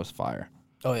HBO is fire.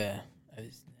 Oh yeah,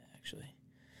 actually,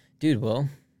 dude. Well,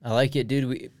 I like it,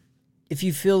 dude. If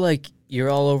you feel like you're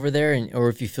all over there, or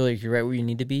if you feel like you're right where you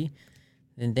need to be,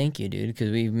 then thank you, dude,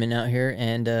 because we've been out here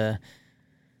and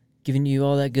giving you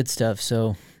all that good stuff.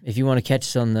 So if you want to catch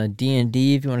us on the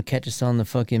D&D, if you want to catch us on the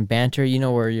fucking banter, you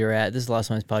know where you're at. This is Lost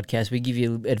Minds Podcast. We give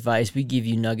you advice. We give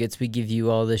you nuggets. We give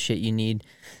you all the shit you need.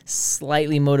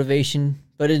 Slightly motivation,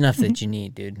 but enough that you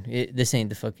need, dude. This ain't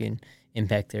the fucking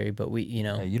impact theory, but we, you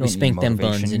don't we need spank them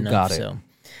motivation. buns You enough. got it. So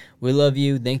we love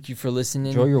you. Thank you for listening.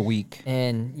 Enjoy your week.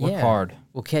 And Work hard.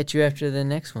 we'll catch you after the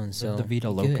next one. So Live the Vida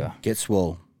be good. Loca. Get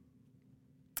swole.